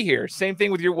wouldn't be here. Same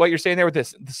thing with what you're saying there with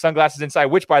the sunglasses inside,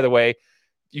 which, by the way,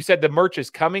 you said the merch is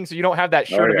coming, so you don't have that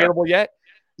shirt available yet?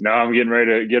 No, I'm getting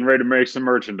ready to make some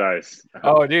merchandise.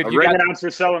 Oh, dude, a ring announcer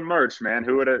selling merch, man.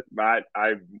 Who would have?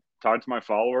 I talked to my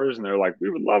followers, and they're like, "We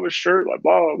would love a shirt," like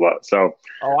blah blah blah. So,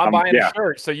 I'm buying a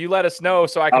shirt. So you let us know,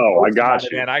 so I can. I got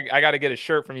you, man. I got to get a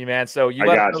shirt from you, man. So you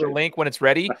let us know the link when it's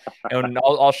ready, and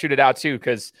I'll shoot it out too,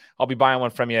 because I'll be buying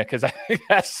one from you. Because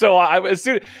that's so.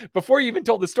 Before you even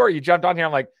told the story, you jumped on here.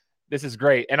 I'm like, this is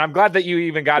great, and I'm glad that you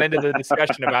even got into the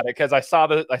discussion about it, because I saw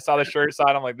the shirt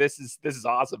side. I'm like, this is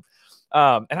awesome.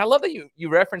 And I love that you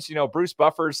referenced, you know, Bruce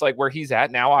Buffer's like where he's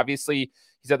at now. Obviously,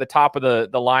 he's at the top of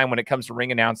the line when it comes to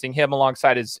ring announcing. Him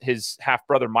alongside his half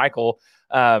brother Michael.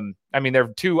 I mean, they're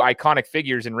two iconic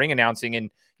figures in ring announcing, and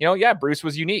you know, yeah, Bruce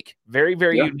was unique, very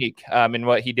unique in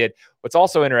what he did. What's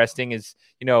also interesting is,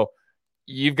 you know,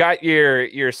 you've got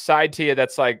your side to you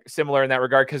that's like similar in that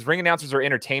regard, because ring announcers are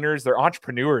entertainers, they're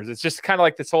entrepreneurs. It's just kind of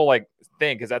like this whole like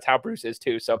thing, because that's how Bruce is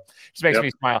too. So it just makes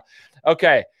me smile.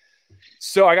 Okay.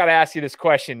 So I got to ask you this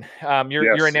question.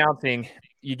 You're announcing,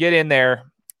 you get in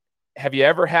there. Have you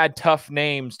ever had tough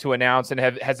names to announce? And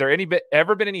has there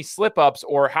ever been any slip ups,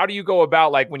 or how do you go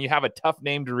about, like, when you have a tough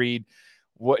name to read,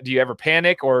 what do you ever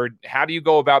panic, or how do you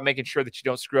go about making sure that you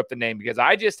don't screw up the name? Because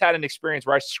I just had an experience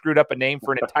where I screwed up a name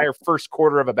for an entire first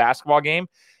quarter of a basketball game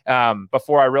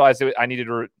before I realized I needed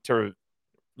to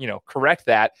correct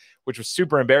that, which was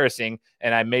super embarrassing.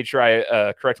 And I made sure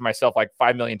I corrected myself like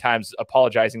 5 million times,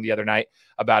 apologizing the other night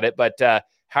about it. But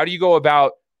how do you go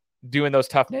about doing those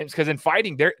tough names? Because in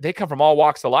fighting, they come from all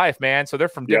walks of life, man. So they're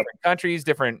from different countries,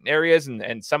 different areas,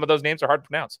 and some of those names are hard to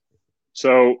pronounce.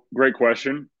 So great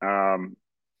question.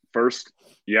 First,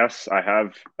 yes, I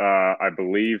have. I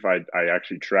believe I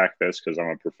actually track this because I'm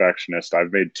a perfectionist.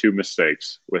 I've made 2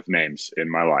 mistakes with names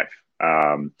in my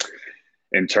life.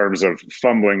 In terms of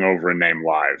fumbling over a name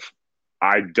live,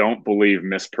 I don't believe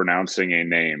mispronouncing a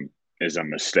name is a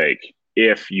mistake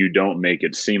if you don't make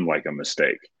it seem like a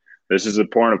mistake. This is a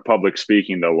point of public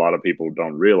speaking that a lot of people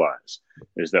don't realize,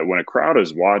 is that when a crowd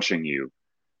is watching you,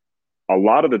 a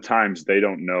lot of the times they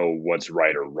don't know what's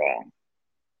right or wrong.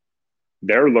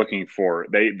 They're looking for,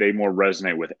 they more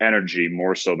resonate with energy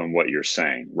more so than what you're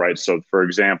saying, right? So, for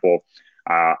example,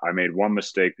 I made one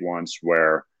mistake once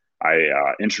where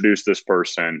I introduced this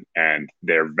person and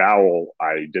their vowel,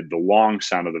 I did the long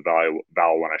sound of the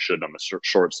vowel when I should have done the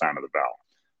short sound of the vowel.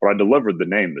 But I delivered the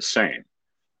name the same.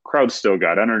 Crowd still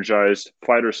got energized.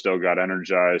 Fighter still got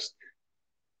energized.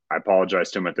 I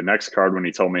apologized to him at the next card when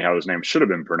he told me how his name should have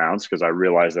been pronounced, because I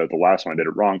realized that the last one I did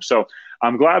it wrong. So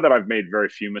I'm glad that I've made very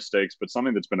few mistakes, but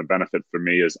something that's been a benefit for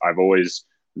me is I've always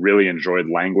really enjoyed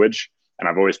language, and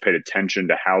I've always paid attention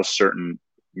to how certain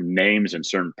names and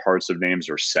certain parts of names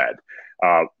are said,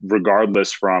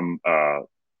 regardless from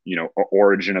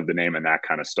origin of the name and that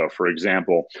kind of stuff. For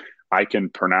example, I can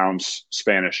pronounce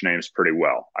Spanish names pretty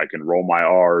well. I can roll my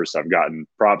R's. I've gotten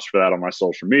props for that on my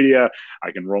social media.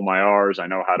 I can roll my R's. I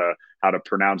know how to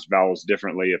pronounce vowels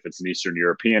differently if it's an Eastern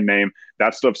European name.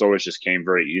 That stuff's always just came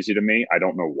very easy to me. I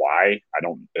don't know why. I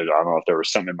don't know if there was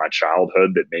something in my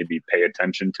childhood that made me pay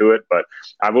attention to it, but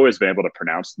I've always been able to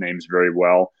pronounce names very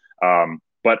well.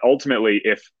 But ultimately,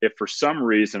 if for some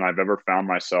reason I've ever found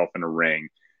myself in a ring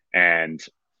and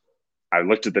I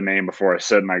looked at the name before I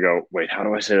said, and I go, wait, how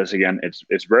do I say this again?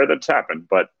 It's rare that's happened,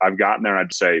 but I've gotten there.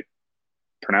 I'd say,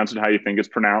 pronounce it how you think it's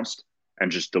pronounced, and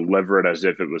just deliver it as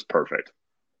if it was perfect.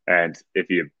 And if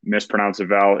you mispronounce a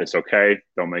vowel, it's okay.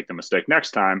 Don't make the mistake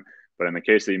next time. But in the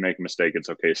case that you make a mistake, it's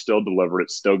okay. Still deliver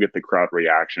it. Still get the crowd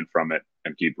reaction from it,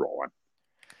 and keep rolling.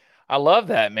 I love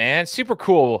that, man. Super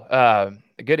cool.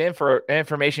 Good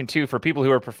information too for people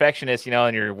who are perfectionists,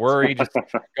 and you're worried. Just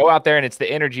go out there, and it's the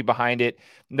energy behind it.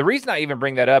 And the reason I even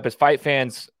bring that up is fight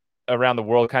fans around the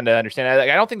world kind of understand. Like,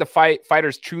 I don't think the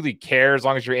fighters truly care as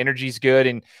long as your energy's good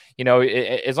and,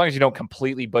 as long as you don't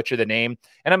completely butcher the name.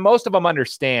 And then most of them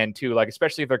understand too, like,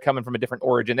 especially if they're coming from a different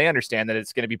origin, they understand that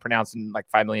it's going to be pronounced in like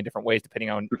 5 million different ways, depending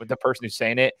on the person who's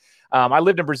saying it. I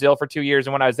lived in Brazil for 2 years.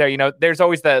 And when I was there, there's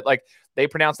always that, like, they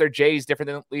pronounce their J's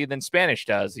differently than Spanish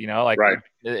does, like right.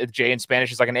 J in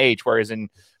Spanish is like an H, whereas in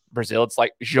Brazil, it's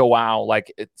like Joao,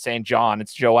 like it's saying John,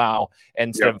 it's Joao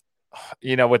instead of,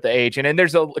 with the H. And then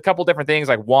there's a couple different things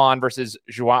like Juan versus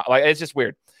Joao. Like, it's just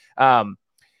weird.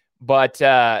 But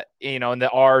and the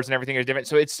R's and everything is different.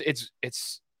 So it's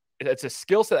a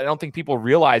skill set I don't think people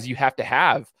realize you have to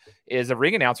have as a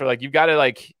ring announcer. Like, you've got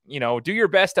to do your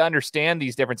best to understand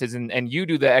these differences, and you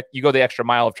go the extra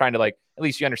mile of trying to, like, at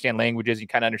least you understand languages, you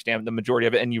kind of understand the majority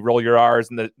of it, and you roll your R's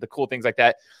and the cool things like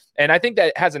that. And I think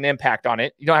that has an impact on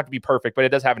it. You don't have to be perfect, but it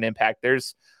does have an impact.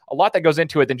 There's a lot that goes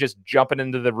into it than just jumping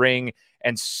into the ring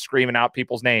and screaming out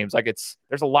people's names. Like,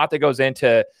 there's a lot that goes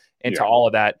into all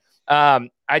of that.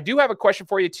 I do have a question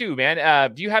for you too,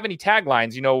 man. Do you have any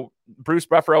taglines? Bruce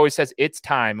Buffer always says it's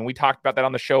time. And we talked about that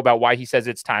on the show about why he says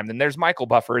it's time. Then there's Michael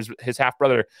Buffer, his half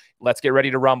brother. Let's get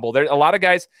ready to rumble. There's a lot of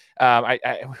guys.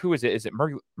 Who is it? Is it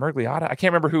Mergliotta? I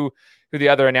can't remember who the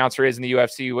other announcer is in the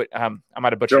UFC. I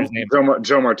might have butchered his name.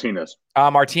 Joe Martinez.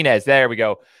 Martinez. There we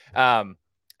go. And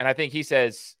I think he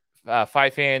says,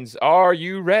 fight fans, are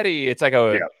you ready? It's like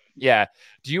yeah.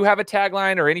 Do you have a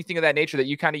tagline or anything of that nature that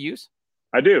you kind of use?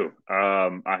 I do.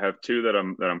 I have two that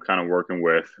I'm kind of working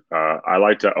with. I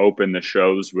like to open the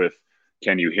shows with,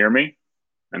 "Can you hear me?"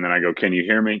 And then I go, "Can you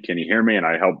hear me? Can you hear me?" And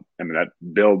I help, and that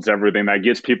builds everything. That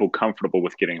gets people comfortable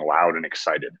with getting loud and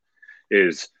excited.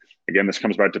 Again, this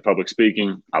comes back to public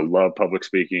speaking. I love public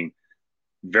speaking.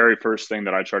 Very first thing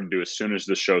that I try to do as soon as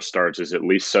the show starts is at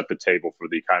least set the table for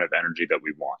the kind of energy that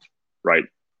we want, right?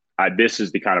 This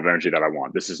is the kind of energy that I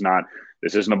want. This isn't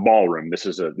a ballroom. This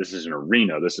is an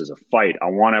arena. This is a fight.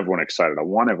 I want everyone excited. I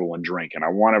want everyone drinking. I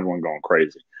want everyone going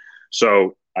crazy.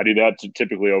 So I do that to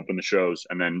typically open the shows.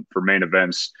 And then for main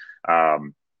events,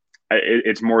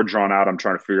 it's more drawn out. I'm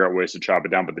trying to figure out ways to chop it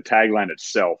down. But the tagline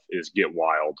itself is "Get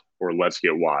Wild" or "Let's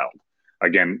Get Wild."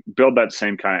 Again, build that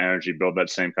same kind of energy, build that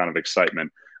same kind of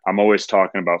excitement. I'm always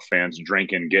talking about fans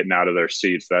drinking, getting out of their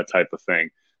seats, that type of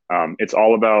thing. It's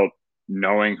all about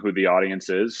knowing who the audience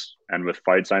is. And with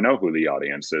fights, I know who the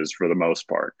audience is for the most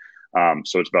part.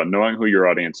 So it's about knowing who your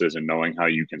audience is and knowing how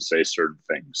you can say certain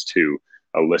things to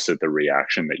elicit the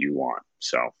reaction that you want.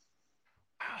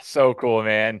 So cool,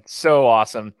 man. So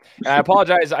awesome. And I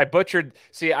apologize. I butchered.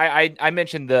 See, I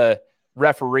mentioned the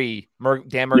referee,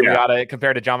 Dan Mergliotta,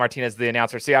 compared to John Martinez, the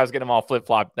announcer. See, I was getting them all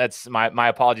flip-flopped. That's my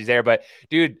apologies there. But,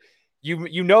 dude,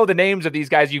 you know the names of these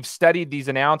guys. You've studied these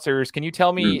announcers. Can you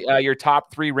tell me your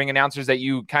top 3 ring announcers that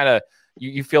you kind of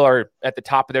you feel are at the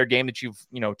top of their game that you've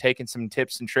taken some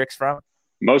tips and tricks from?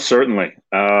 Most certainly.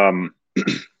 I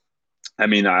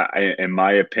mean, in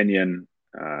my opinion,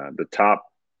 the top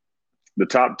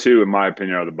 2, in my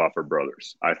opinion, are the Buffer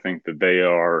brothers. I think that they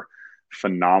are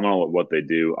phenomenal at what they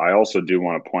do. I also do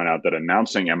want to point out that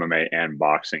announcing MMA and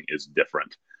boxing is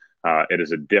different. It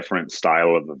is a different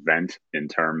style of event in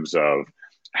terms of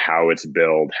how it's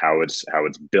built, how it's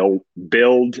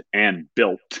build and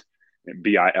built.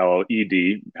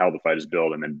 BILED, how the fight is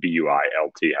built, and then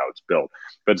BUILT, how it's built.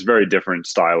 But it's a very different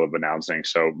style of announcing.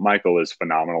 So Michael is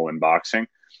phenomenal in boxing,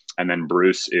 and then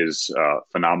Bruce is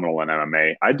phenomenal in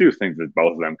MMA. I do think that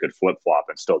both of them could flip-flop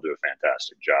and still do a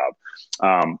fantastic job.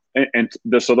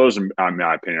 So those, in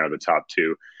my opinion, are the top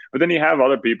 2. But then you have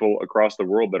other people across the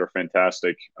world that are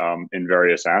fantastic in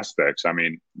various aspects. I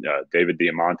mean, David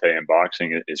Diamante in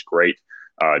boxing is great.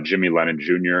 Jimmy Lennon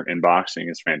Jr. in boxing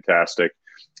is fantastic.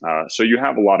 So you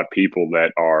have a lot of people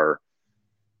that are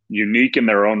unique in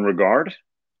their own regard,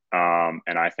 and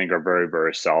I think are very,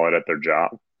 very solid at their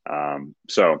job.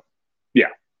 So, yeah,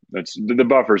 that's the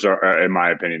Buffers are, in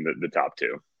my opinion, the top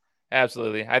 2.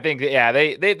 Absolutely. I think,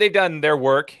 they've done their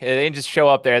work. They didn't just show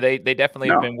up there. They definitely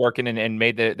have been working and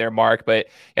made their mark. But,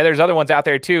 yeah, there's other ones out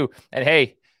there, too. And,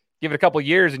 hey, give it a couple of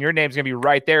years and your name's going to be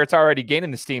right there. It's already gaining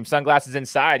the steam. Sunglasses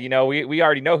inside. We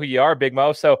already know who you are, Big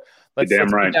Mo. So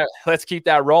let's keep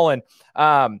that rolling.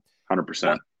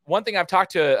 100%. One thing I've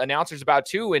talked to announcers about,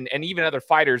 too, and even other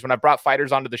fighters, when I brought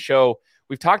fighters onto the show,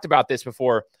 we've talked about this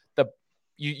before.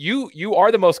 You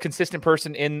are the most consistent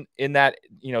person in that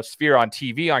sphere, on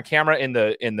TV, on camera, in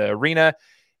the arena,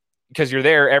 because you're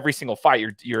there every single fight.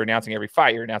 You're announcing every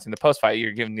fight. You're announcing the post fight.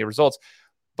 You're giving the results.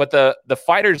 but the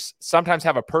fighters sometimes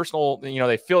have a personal,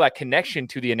 they feel that connection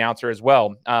to the announcer as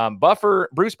well.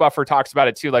 Bruce Buffer talks about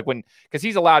it too, like because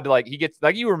he's allowed to, he gets,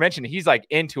 like you were mentioning, he's like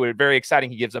into it, very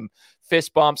exciting. He gives them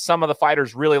fist bumps. Some of the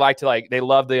fighters really like to, they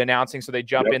love the announcing, so they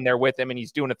jump in there with him, and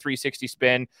he's doing a 360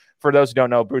 spin. For those who don't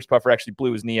know, Bruce Buffer actually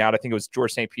blew his knee out. I think it was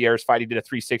George St. Pierre's fight. He did a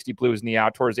 360, blew his knee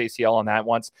out, tore his ACL on that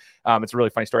once. It's a really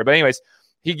funny story. But anyways,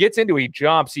 he gets into it, he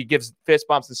jumps, he gives fist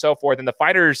bumps and so forth. And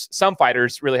some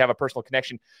fighters really have a personal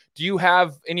connection. Do you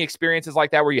have any experiences like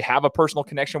that where you have a personal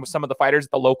connection with some of the fighters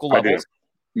at the local levels? I do.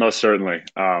 Most certainly,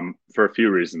 for a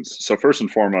few reasons. So first and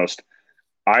foremost,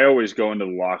 I always go into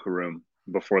the locker room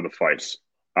before the fights.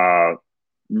 I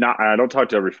don't talk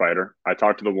to every fighter. I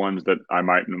talk to the ones that I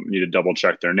might need to double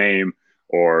check their name,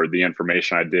 or the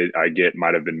information I get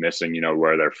might have been missing,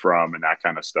 where they're from and that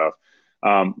kind of stuff.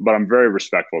 But I'm very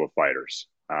respectful of fighters.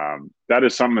 That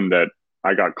is something that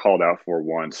I got called out for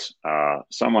once.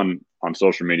 Someone on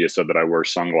social media said that I wear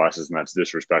sunglasses and that's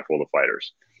disrespectful to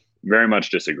fighters. Very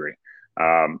much disagree.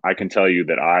 I can tell you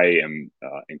that I am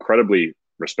incredibly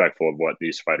respectful of what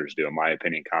these fighters do. In my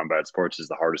opinion, combat sports is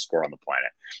the hardest sport on the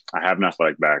planet. I have an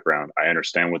athletic background. I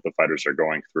understand what the fighters are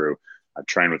going through. I've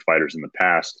trained with fighters in the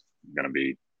past. I'm going to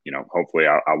be, hopefully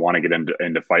I want to get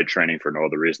into fight training for no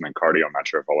other reason than cardio. I'm not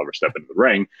sure if I'll ever step into the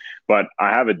ring, but I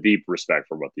have a deep respect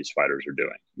for what these fighters are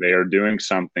doing. They are doing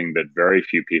something that very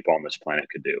few people on this planet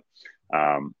could do.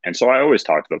 And so I always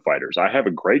talk to the fighters. I have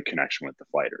a great connection with the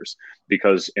fighters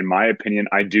because, in my opinion,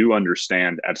 I do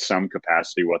understand at some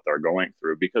capacity what they're going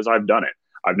through because I've done it.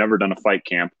 I've never done a fight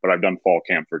camp, but I've done fall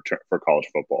camp for college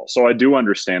football. So I do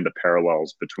understand the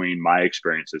parallels between my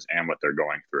experiences and what they're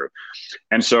going through.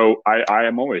 And so I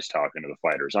am always talking to the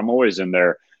fighters. I'm always in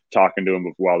there talking to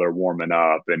them while they're warming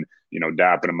up and,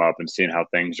 dapping them up and seeing how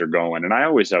things are going. And I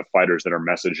always have fighters that are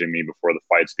messaging me before the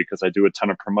fights because I do a ton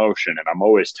of promotion, and I'm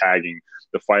always tagging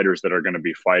the fighters that are going to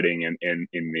be fighting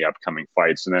in the upcoming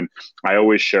fights. And then I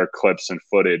always share clips and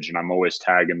footage, and I'm always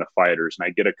tagging the fighters, and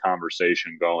I get a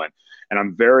conversation going. And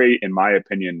I'm in my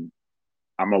opinion,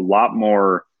 I'm a lot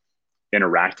more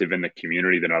interactive in the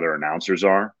community than other announcers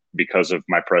are because of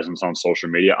my presence on social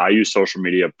media. I use social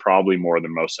media probably more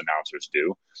than most announcers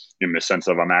do, in the sense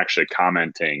of I'm actually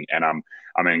commenting and I'm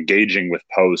engaging with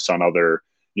posts on other,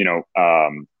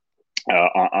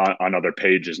 on other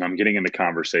pages, and I'm getting into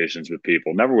conversations with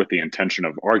people, never with the intention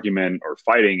of argument or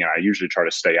fighting. And I usually try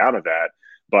to stay out of that.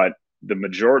 But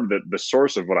the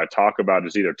source of what I talk about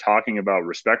is either talking about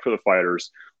respect for the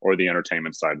fighters or the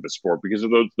entertainment side of the sport, because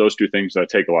of those two things that I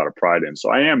take a lot of pride in.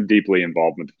 So I am deeply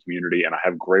involved with the community, and I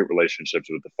have great relationships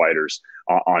with the fighters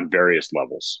on various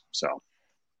levels. So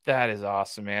that is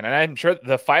awesome, man. And I'm sure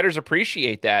the fighters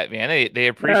appreciate that, man. They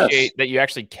appreciate that you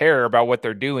actually care about what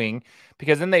they're doing,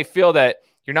 because then they feel that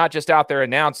you're not just out there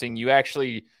announcing, you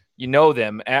actually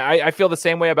them. And I feel the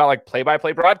same way about like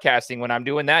play-by-play broadcasting when I'm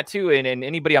doing that too. And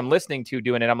anybody I'm listening to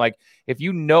doing it, I'm like, if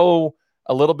you know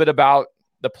a little bit about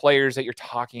the players that you're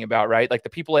talking about, right? Like the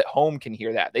people at home can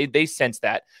hear that. They sense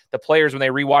that. The players, when they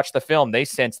rewatch the film, they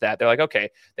sense that. They're like,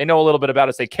 okay, they know a little bit about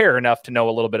us. They care enough to know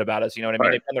a little bit about us. You know what I mean?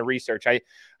 Right. They've done the research.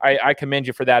 I commend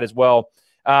you for that as well.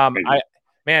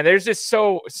 Man, there's just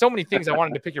so many things I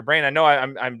wanted to pick your brain. I know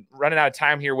I'm running out of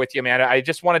time here with you, man. I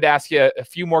just wanted to ask you a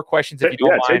few more questions if you don't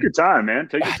mind. Take your time, man.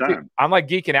 Take your time. I'm like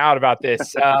geeking out about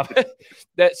this.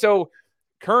 So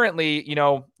currently,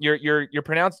 you're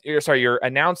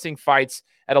announcing fights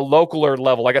at a localer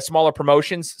level, like a smaller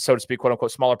promotions, so to speak, quote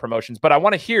unquote, smaller promotions. But I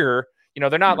want to hear,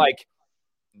 they're not like.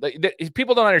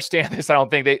 People don't understand this. I don't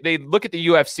think they look at the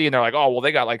UFC and they're like, oh, well,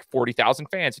 they got like 40,000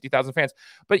 fans, 50,000 fans.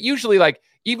 But usually, like,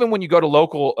 even when you go to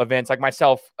local events, like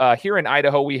myself, here in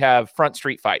Idaho, we have Front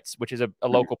Street Fights, which is a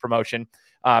local promotion.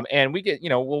 And we get,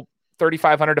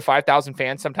 3,500 to 5,000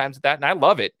 fans sometimes at that. And I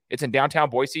love it. It's in downtown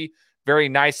Boise, very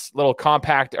nice little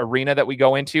compact arena that we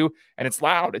go into, and it's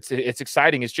loud. It's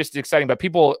exciting. It's just exciting. But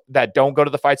people that don't go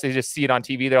to the fights, they just see it on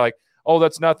TV. They're like, oh,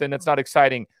 that's nothing. That's not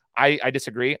exciting. I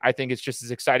disagree. I think it's just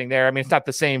as exciting there. I mean, it's not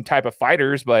the same type of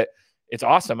fighters, but it's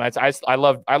awesome. I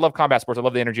love combat sports. I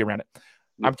love the energy around it.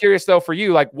 I'm curious though, for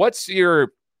you, like, what's the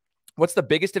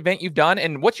biggest event you've done,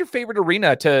 and what's your favorite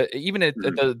arena to, even at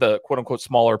the quote unquote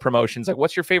smaller promotions? Like,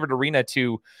 what's your favorite arena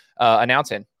to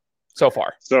announce in so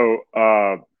far? So,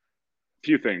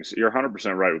 few things. You're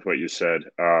 100% right with what you said.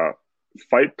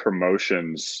 Fight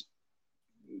promotions.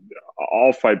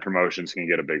 All fight promotions can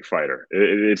get a big fighter.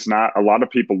 It's not, a lot of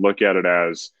people look at it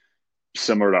as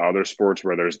similar to other sports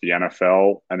where there's the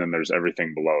NFL and then there's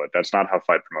everything below it. That's not how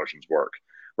fight promotions work,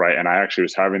 right? And I actually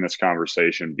was having this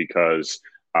conversation because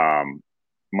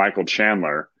Michael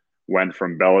Chandler went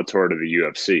from Bellator to the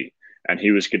UFC. And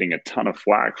he was getting a ton of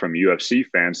flack from UFC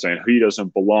fans saying he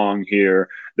doesn't belong here.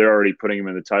 They're already putting him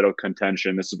in the title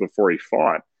contention. This is before he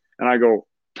fought. And I go,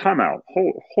 time out,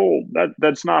 hold.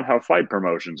 That's not how fight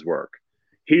promotions work.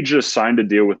 He just signed a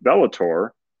deal with Bellator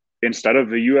instead of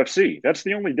the UFC. That's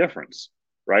the only difference,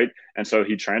 right? And so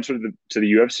he transferred to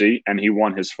the UFC and he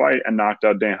won his fight and knocked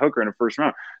out Dan Hooker in the first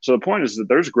round. So the point is that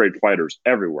there's great fighters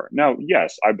everywhere. Now,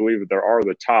 yes, I believe that there are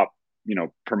the top,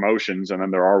 promotions, and then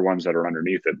there are ones that are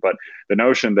underneath it. But the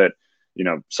notion that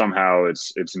somehow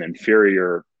it's an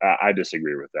inferior, I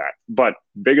disagree with that. But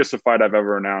biggest fight I've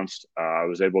ever announced, I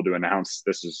was able to announce.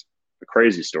 This is a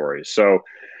crazy story. So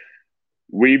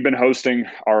we've been hosting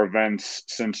our events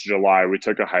since July. We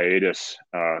took a hiatus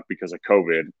because of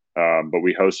COVID, but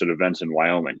we hosted events in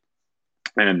Wyoming.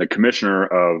 And the commissioner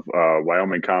of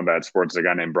Wyoming Combat Sports is a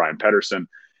guy named Brian Pedersen,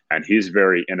 and he's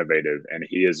very innovative, and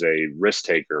he is a risk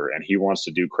taker, and he wants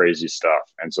to do crazy stuff.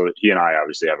 And so he and I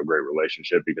obviously have a great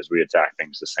relationship because we attack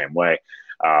things the same way.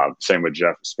 Same with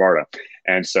Jeff Sparta.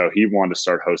 And so he wanted to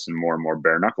start hosting more and more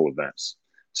bare knuckle events.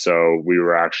 So we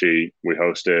hosted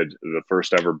the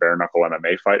first ever bare knuckle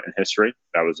MMA fight in history.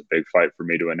 That was a big fight for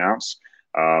me to announce.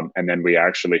 And then we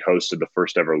actually hosted the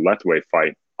first ever Lethwei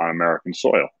fight on American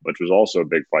soil, which was also a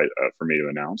big fight for me to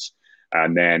announce.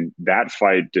 And then that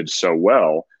fight did so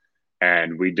well,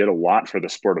 and we did a lot for the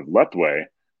sport of Lethwei,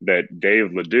 that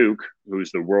Dave Leduc,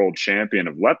 who's the world champion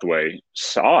of Lethwei,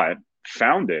 saw it,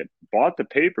 found it, bought the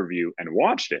pay-per-view, and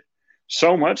watched it.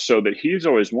 So much so that he's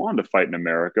always wanted to fight in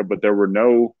America, but there were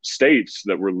no states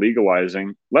that were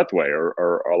legalizing Lethwei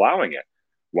or allowing it.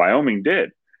 Wyoming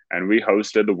did. And we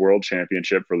hosted the world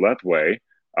championship for Lethwei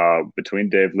between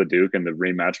Dave Leduc and the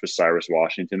rematch with Cyrus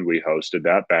Washington. We hosted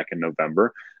that back in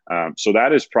November. So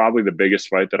that is probably the biggest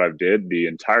fight that I've did. The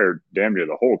entire, damn near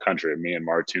the whole country of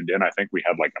Myanmar tuned in. I think we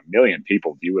had like 1 million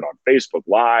people view it on Facebook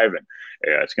Live, and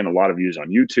it's getting a lot of views on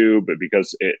YouTube. But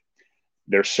because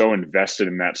they're so invested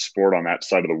in that sport on that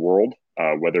side of the world,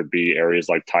 whether it be areas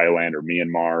like Thailand or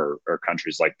Myanmar or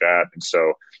countries like that. And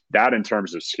so that, in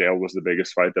terms of scale, was the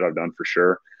biggest fight that I've done for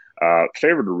sure.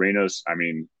 Favorite arenas, I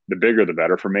mean, the bigger the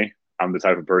better for me. I'm the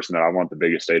type of person that I want the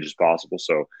biggest stages possible.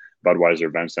 So Budweiser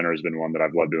Event Center has been one that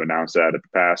I've loved to announce at the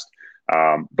past.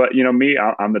 But me,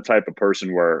 I'm the type of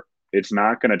person where it's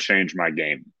not going to change my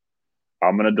game.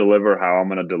 I'm going to deliver how I'm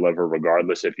going to deliver,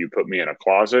 regardless if you put me in a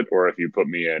closet or if you put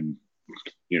me in,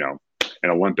 an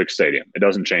Olympic stadium. It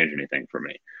doesn't change anything for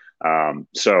me.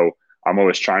 So I'm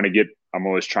always trying to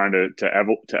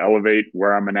elevate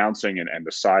where I'm announcing and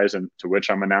the size and to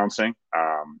which I'm announcing.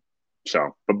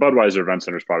 But Budweiser Event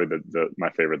Center is probably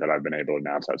my favorite that I've been able to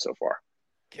announce at so far.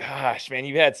 Gosh, man,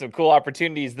 you've had some cool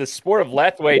opportunities. The sport of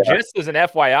Lethwei, just as an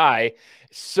FYI,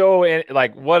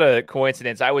 what a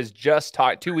coincidence. I was just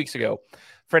 2 weeks ago. A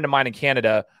friend of mine in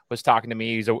Canada was talking to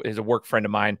me. He's a work friend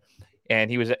of mine. And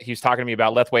he was talking to me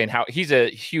about Lethwei and how he's a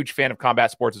huge fan of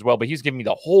combat sports as well, but he's giving me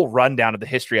the whole rundown of the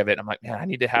history of it. And I'm like, man, I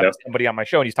need to have somebody on my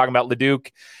show. And he's talking about Leduc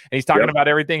and he's talking about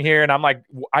everything here. And I'm like,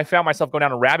 I found myself going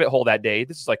down a rabbit hole that day.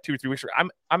 This is like 2 or 3 weeks ago.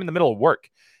 I'm in the middle of work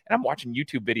and I'm watching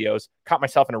YouTube videos, caught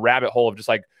myself in a rabbit hole of just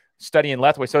like studying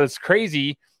Lethwei. So it's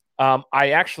crazy.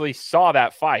 I actually saw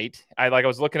that fight. I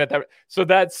was looking at that. So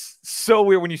that's so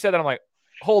weird. When you said that, I'm like,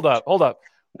 hold up.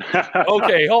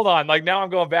 Okay, hold on. Like, now I'm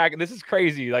going back, and this is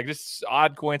crazy. Like, just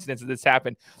odd coincidence that this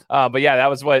happened. But yeah, that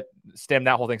was what stemmed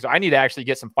that whole thing. So I need to actually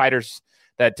get some fighters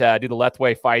that do the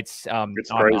Lethwei fights.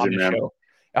 It's crazy, on the man. Show.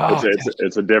 Oh,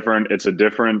 it's a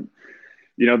different.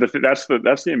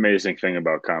 That's the amazing thing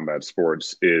about combat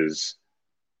sports is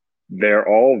they're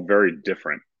all very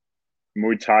different.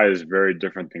 Muay Thai is very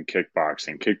different than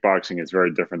kickboxing. Kickboxing is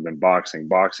very different than boxing.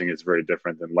 Boxing is very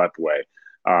different than Lethwei.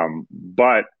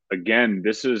 But again,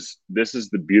 this is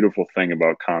the beautiful thing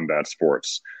about combat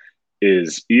sports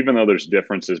is even though there's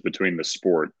differences between the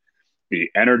sport, the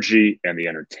energy and the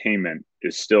entertainment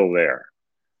is still there.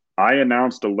 I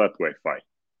announced a Lethwei fight.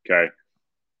 Okay.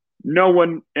 No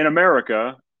one in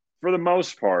America, for the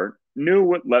most part, knew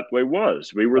what Lethwei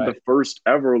was. We were the first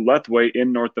ever Lethwei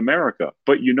in North America.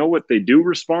 But you know what they do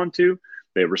respond to?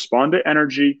 They respond to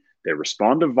energy. They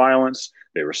respond to violence.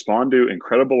 They respond to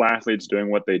incredible athletes doing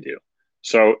what they do.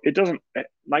 So it doesn't,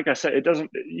 like I said,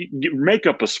 you make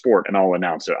up a sport and I'll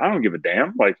announce it. I don't give a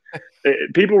damn. Like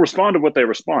people respond to what they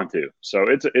respond to. So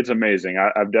it's amazing.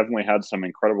 I've definitely had some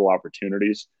incredible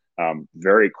opportunities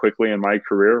very quickly in my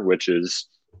career, which is,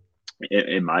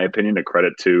 in my opinion, a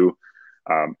credit to,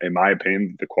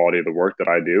 the quality of the work that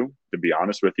I do. To be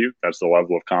honest with you, that's the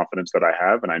level of confidence that I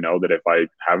have. And I know that if I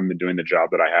haven't been doing the job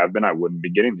that I have been, I wouldn't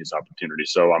be getting these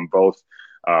opportunities. So I'm both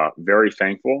very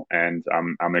thankful and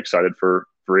I'm excited for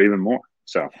even more.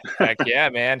 So Heck yeah,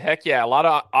 man. Heck yeah. A lot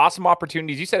of awesome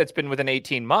opportunities. You said it's been within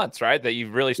 18 months, right? That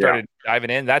you've really yeah. started diving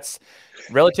in. That's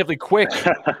relatively quick in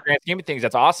the grand scheme of things.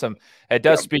 That's awesome. It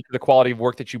does Yeah. speak to the quality of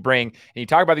work that you bring. And you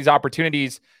talk about these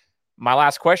opportunities. My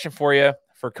last question for you,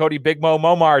 for Kody Big Mo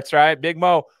Mommaerts, right? Big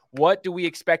Mo, what do we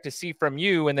expect to see from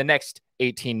you in the next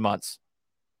 18 months?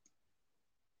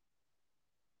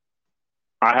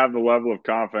 I have the level of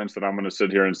confidence that I'm going to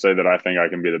sit here and say that I think I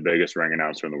can be the biggest ring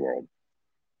announcer in the world.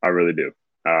 I really do.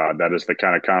 That is the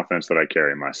kind of confidence that I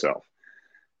carry myself.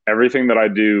 Everything that I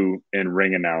do in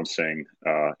ring announcing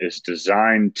is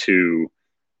designed to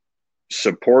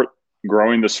support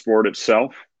growing the sport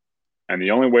itself. And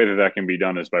the only way that that can be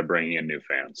done is by bringing in new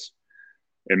fans.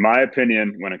 In my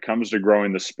opinion, when it comes to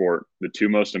growing the sport, the two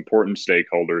most important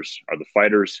stakeholders are the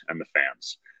fighters and the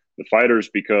fans. The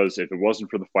fighters, because if it wasn't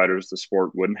for the fighters, the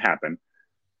sport wouldn't happen.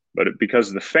 But because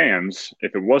of the fans,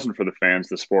 if it wasn't for the fans,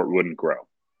 the sport wouldn't grow.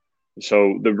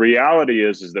 So the reality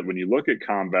is that when you look at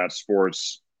combat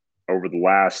sports over the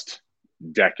last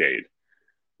decade,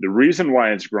 the reason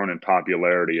why it's grown in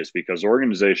popularity is because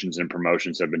organizations and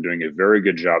promotions have been doing a very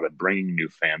good job at bringing new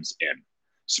fans in,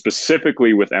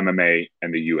 specifically with MMA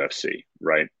and the UFC,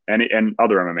 right? And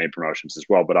other MMA promotions as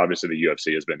well, but obviously the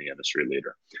UFC has been the industry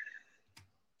leader.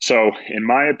 So, in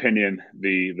my opinion,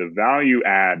 the value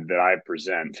add that I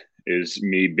present is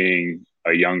me being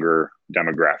a younger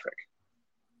demographic.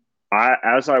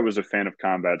 As I was a fan of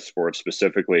combat sports,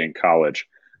 specifically in college,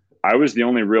 I was the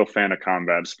only real fan of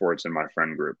combat sports in my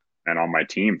friend group and on my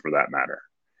team for that matter.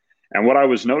 And what I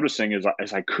was noticing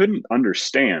is I couldn't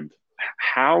understand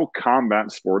how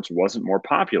combat sports wasn't more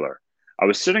popular. I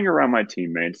was sitting around my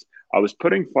teammates, I was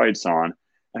putting fights on,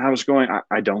 and I was going,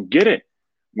 I don't get it.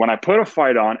 When I put a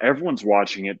fight on, everyone's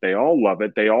watching it. They all love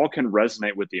it. They all can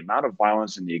resonate with the amount of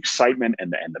violence and the excitement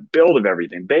and the build of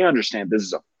everything. They understand this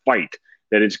is a fight,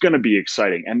 that it's going to be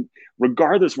exciting. And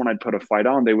regardless, when I'd put a fight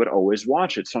on, they would always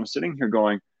watch it. So I'm sitting here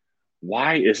going,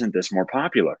 why isn't this more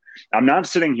popular? I'm not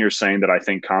sitting here saying that I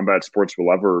think combat sports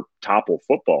will ever topple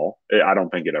football. I don't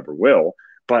think it ever will.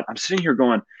 But I'm sitting here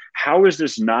going, how is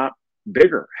this not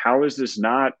bigger? How is this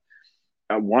not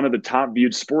one of the top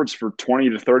viewed sports for 20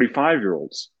 to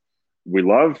 35-year-olds? We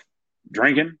love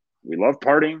drinking. We love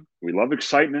partying. We love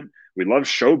excitement. We love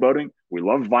showboating. We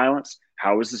love violence.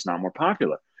 How is this not more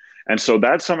popular? And so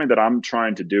that's something that I'm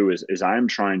trying to do is I'm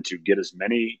trying to get as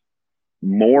many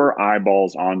more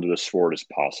eyeballs onto the sport as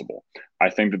possible.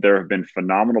 I think that there have been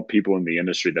phenomenal people in the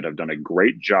industry that have done a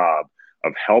great job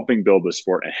of helping build the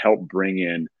sport and help bring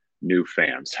in new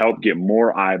fans, help get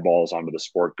more eyeballs onto the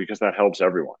sport, because that helps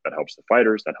everyone. That helps the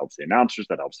fighters, that helps the announcers,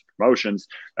 that helps the promotions,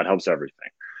 that helps everything.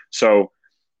 So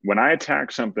when I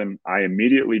attack something, I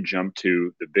immediately jump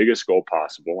to the biggest goal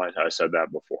possible. I said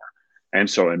that before. And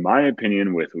so, in my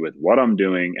opinion, with what I'm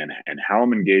doing and how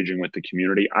I'm engaging with the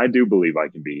community, I do believe I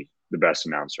can be the best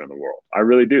announcer in the world. I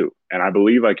really do. And I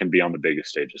believe I can be on the biggest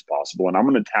stages possible. And I'm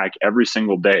going to attack every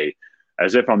single day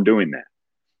as if I'm doing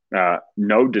that.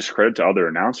 No discredit to other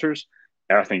announcers.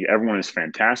 I think everyone is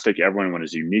fantastic. Everyone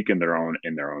is unique in their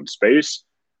own space.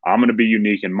 I'm going to be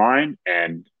unique in mine.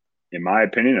 And in my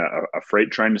opinion, a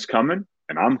freight train is coming,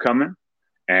 and I'm coming.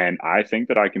 And I think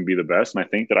that I can be the best. And I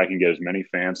think that I can get as many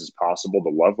fans as possible to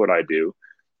love what I do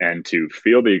and to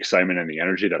feel the excitement and the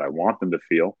energy that I want them to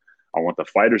feel. I want the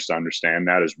fighters to understand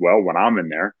that as well when I'm in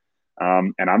there.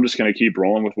 And I'm just going to keep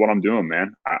rolling with what I'm doing,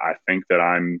 man. I think that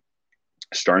I'm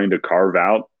starting to carve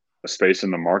out a space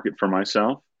in the market for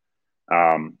myself.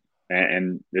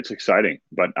 And it's exciting,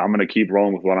 but I'm going to keep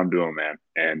rolling with what I'm doing, man.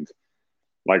 And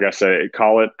like I say,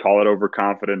 call it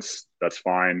overconfidence. That's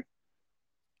fine.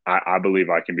 I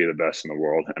believe I can be the best in the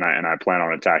world, and I plan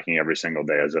on attacking every single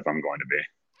day as if I'm going to be.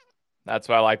 That's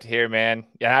what I like to hear, man.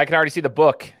 Yeah, I can already see the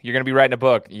book. You're going to be writing a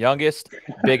book. Youngest,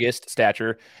 biggest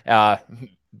stature,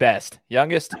 best.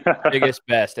 Youngest, biggest,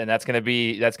 best. And that's going to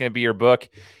be your book,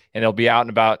 and it'll be out in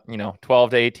about, 12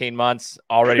 to 18 months,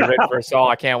 already written for us all.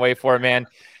 I can't wait for it, man.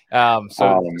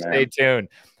 Stay tuned.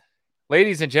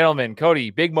 Ladies and gentlemen,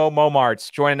 Kody, Big Mo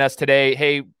Mommaerts joining us today.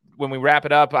 Hey, when we wrap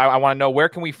it up, I want to know, where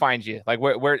can we find you? Like,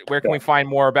 where can we find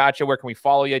more about you? Where can we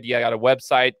follow you? Do you got a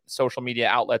website, social media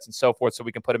outlets, and so forth, so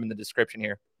we can put them in the description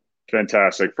here?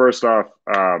 Fantastic. First off,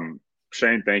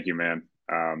 Shane, thank you, man.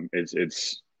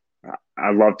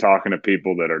 I love talking to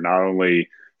people that are not only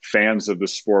fans of the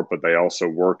sport, but they also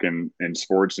work in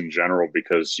sports in general,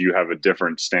 because you have a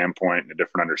different standpoint and a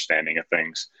different understanding of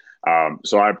things.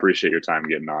 So I appreciate your time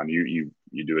getting on. You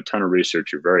do a ton of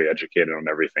research. You're very educated on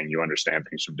everything. You understand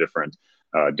things from different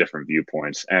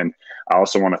viewpoints. And I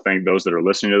also want to thank those that are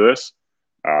listening to this.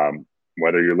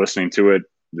 Whether you're listening to it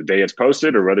the day it's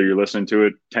posted or whether you're listening to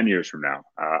it 10 years from now.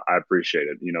 I appreciate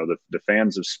it. You know, the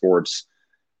fans of sports,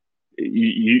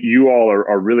 you all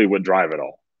are really what drive it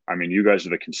all. I mean, you guys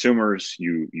are the consumers.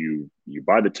 You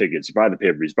buy the tickets, you buy the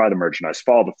pay-per-views, buy the merchandise,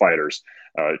 follow the fighters,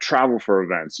 travel for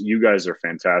events. You guys are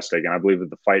fantastic, and I believe that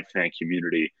the fight fan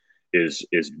community is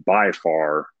by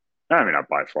far. I mean, not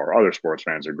by far. Other sports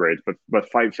fans are great, but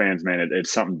fight fans, man,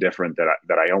 it's something different that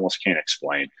I almost can't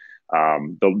explain.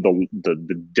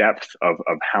 The depth of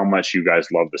how much you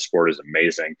guys love the sport is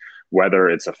amazing. Whether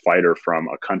it's a fighter from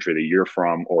a country that you're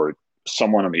from or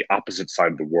someone on the opposite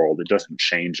side of the world, it doesn't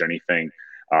change anything.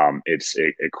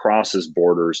 It crosses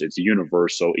borders. It's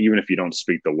universal. Even if you don't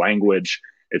speak the language,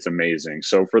 it's amazing.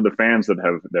 So for the fans that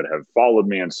have followed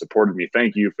me and supported me,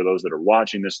 thank you. For those that are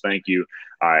watching this, thank you.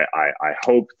 I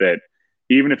hope that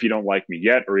even if you don't like me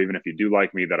yet, or even if you do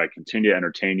like me, that I continue to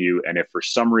entertain you. And if for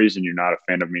some reason you're not a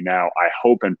fan of me now, I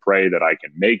hope and pray that I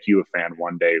can make you a fan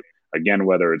one day. Again,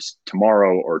 whether it's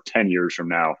tomorrow or 10 years from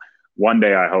now. One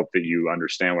day, I hope that you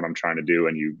understand what I'm trying to do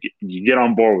and you get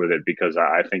on board with it, because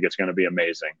I think it's going to be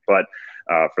amazing. But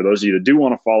for those of you that do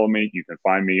want to follow me, you can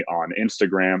find me on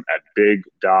Instagram at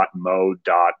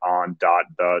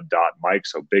big.mo.on.the.mic.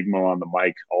 So Big Mo on the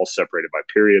mic, all separated by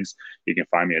periods. You can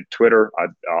find me at Twitter,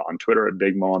 on Twitter at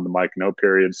Big Mo on the mic, no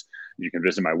periods. You can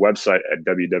visit my website at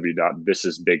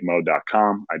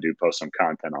www.thisisbigmo.com. I do post some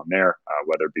content on there,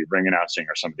 whether it be ring announcing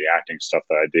or some of the acting stuff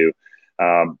that I do.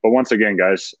 But once again,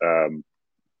 guys, for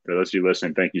those of you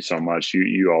listening, thank you so much.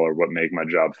 You all are what make my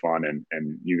job fun, and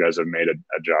you guys have made a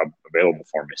job available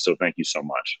for me. So thank you so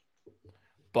much.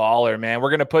 Baller, man.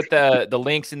 We're going to put the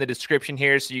links in the description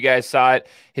here so you guys saw it.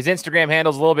 His Instagram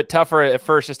handle is a little bit tougher at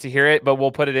first just to hear it, but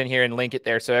we'll put it in here and link it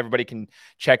there so everybody can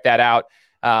check that out.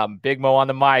 Big Mo on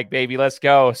the mic, baby. Let's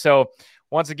go. So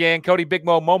once again, Kody Big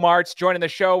Mo Mommaerts joining the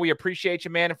show. We appreciate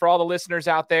you, man. And for all the listeners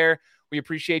out there, we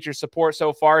appreciate your support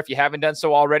so far. If you haven't done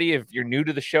so already, if you're new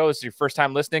to the show, this is your first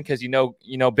time listening because you know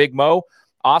Big Mo,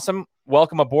 awesome.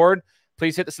 Welcome aboard.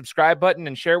 Please hit the subscribe button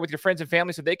and share it with your friends and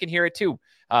family so they can hear it too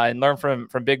and learn from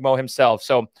Big Mo himself.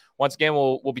 So once again,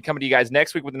 we'll be coming to you guys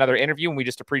next week with another interview, and we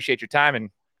just appreciate your time. And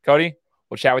Kody,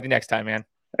 we'll chat with you next time, man.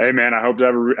 Hey, man, I hope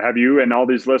to have you and all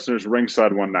these listeners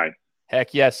ringside one night.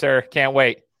 Heck yes, sir. Can't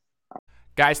wait.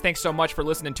 Guys, thanks so much for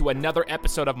listening to another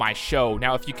episode of my show.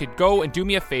 Now, if you could go and do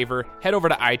me a favor, head over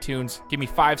to iTunes, give me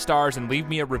 5 stars, and leave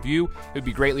me a review, it would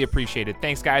be greatly appreciated.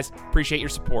 Thanks, guys. Appreciate your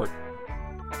support.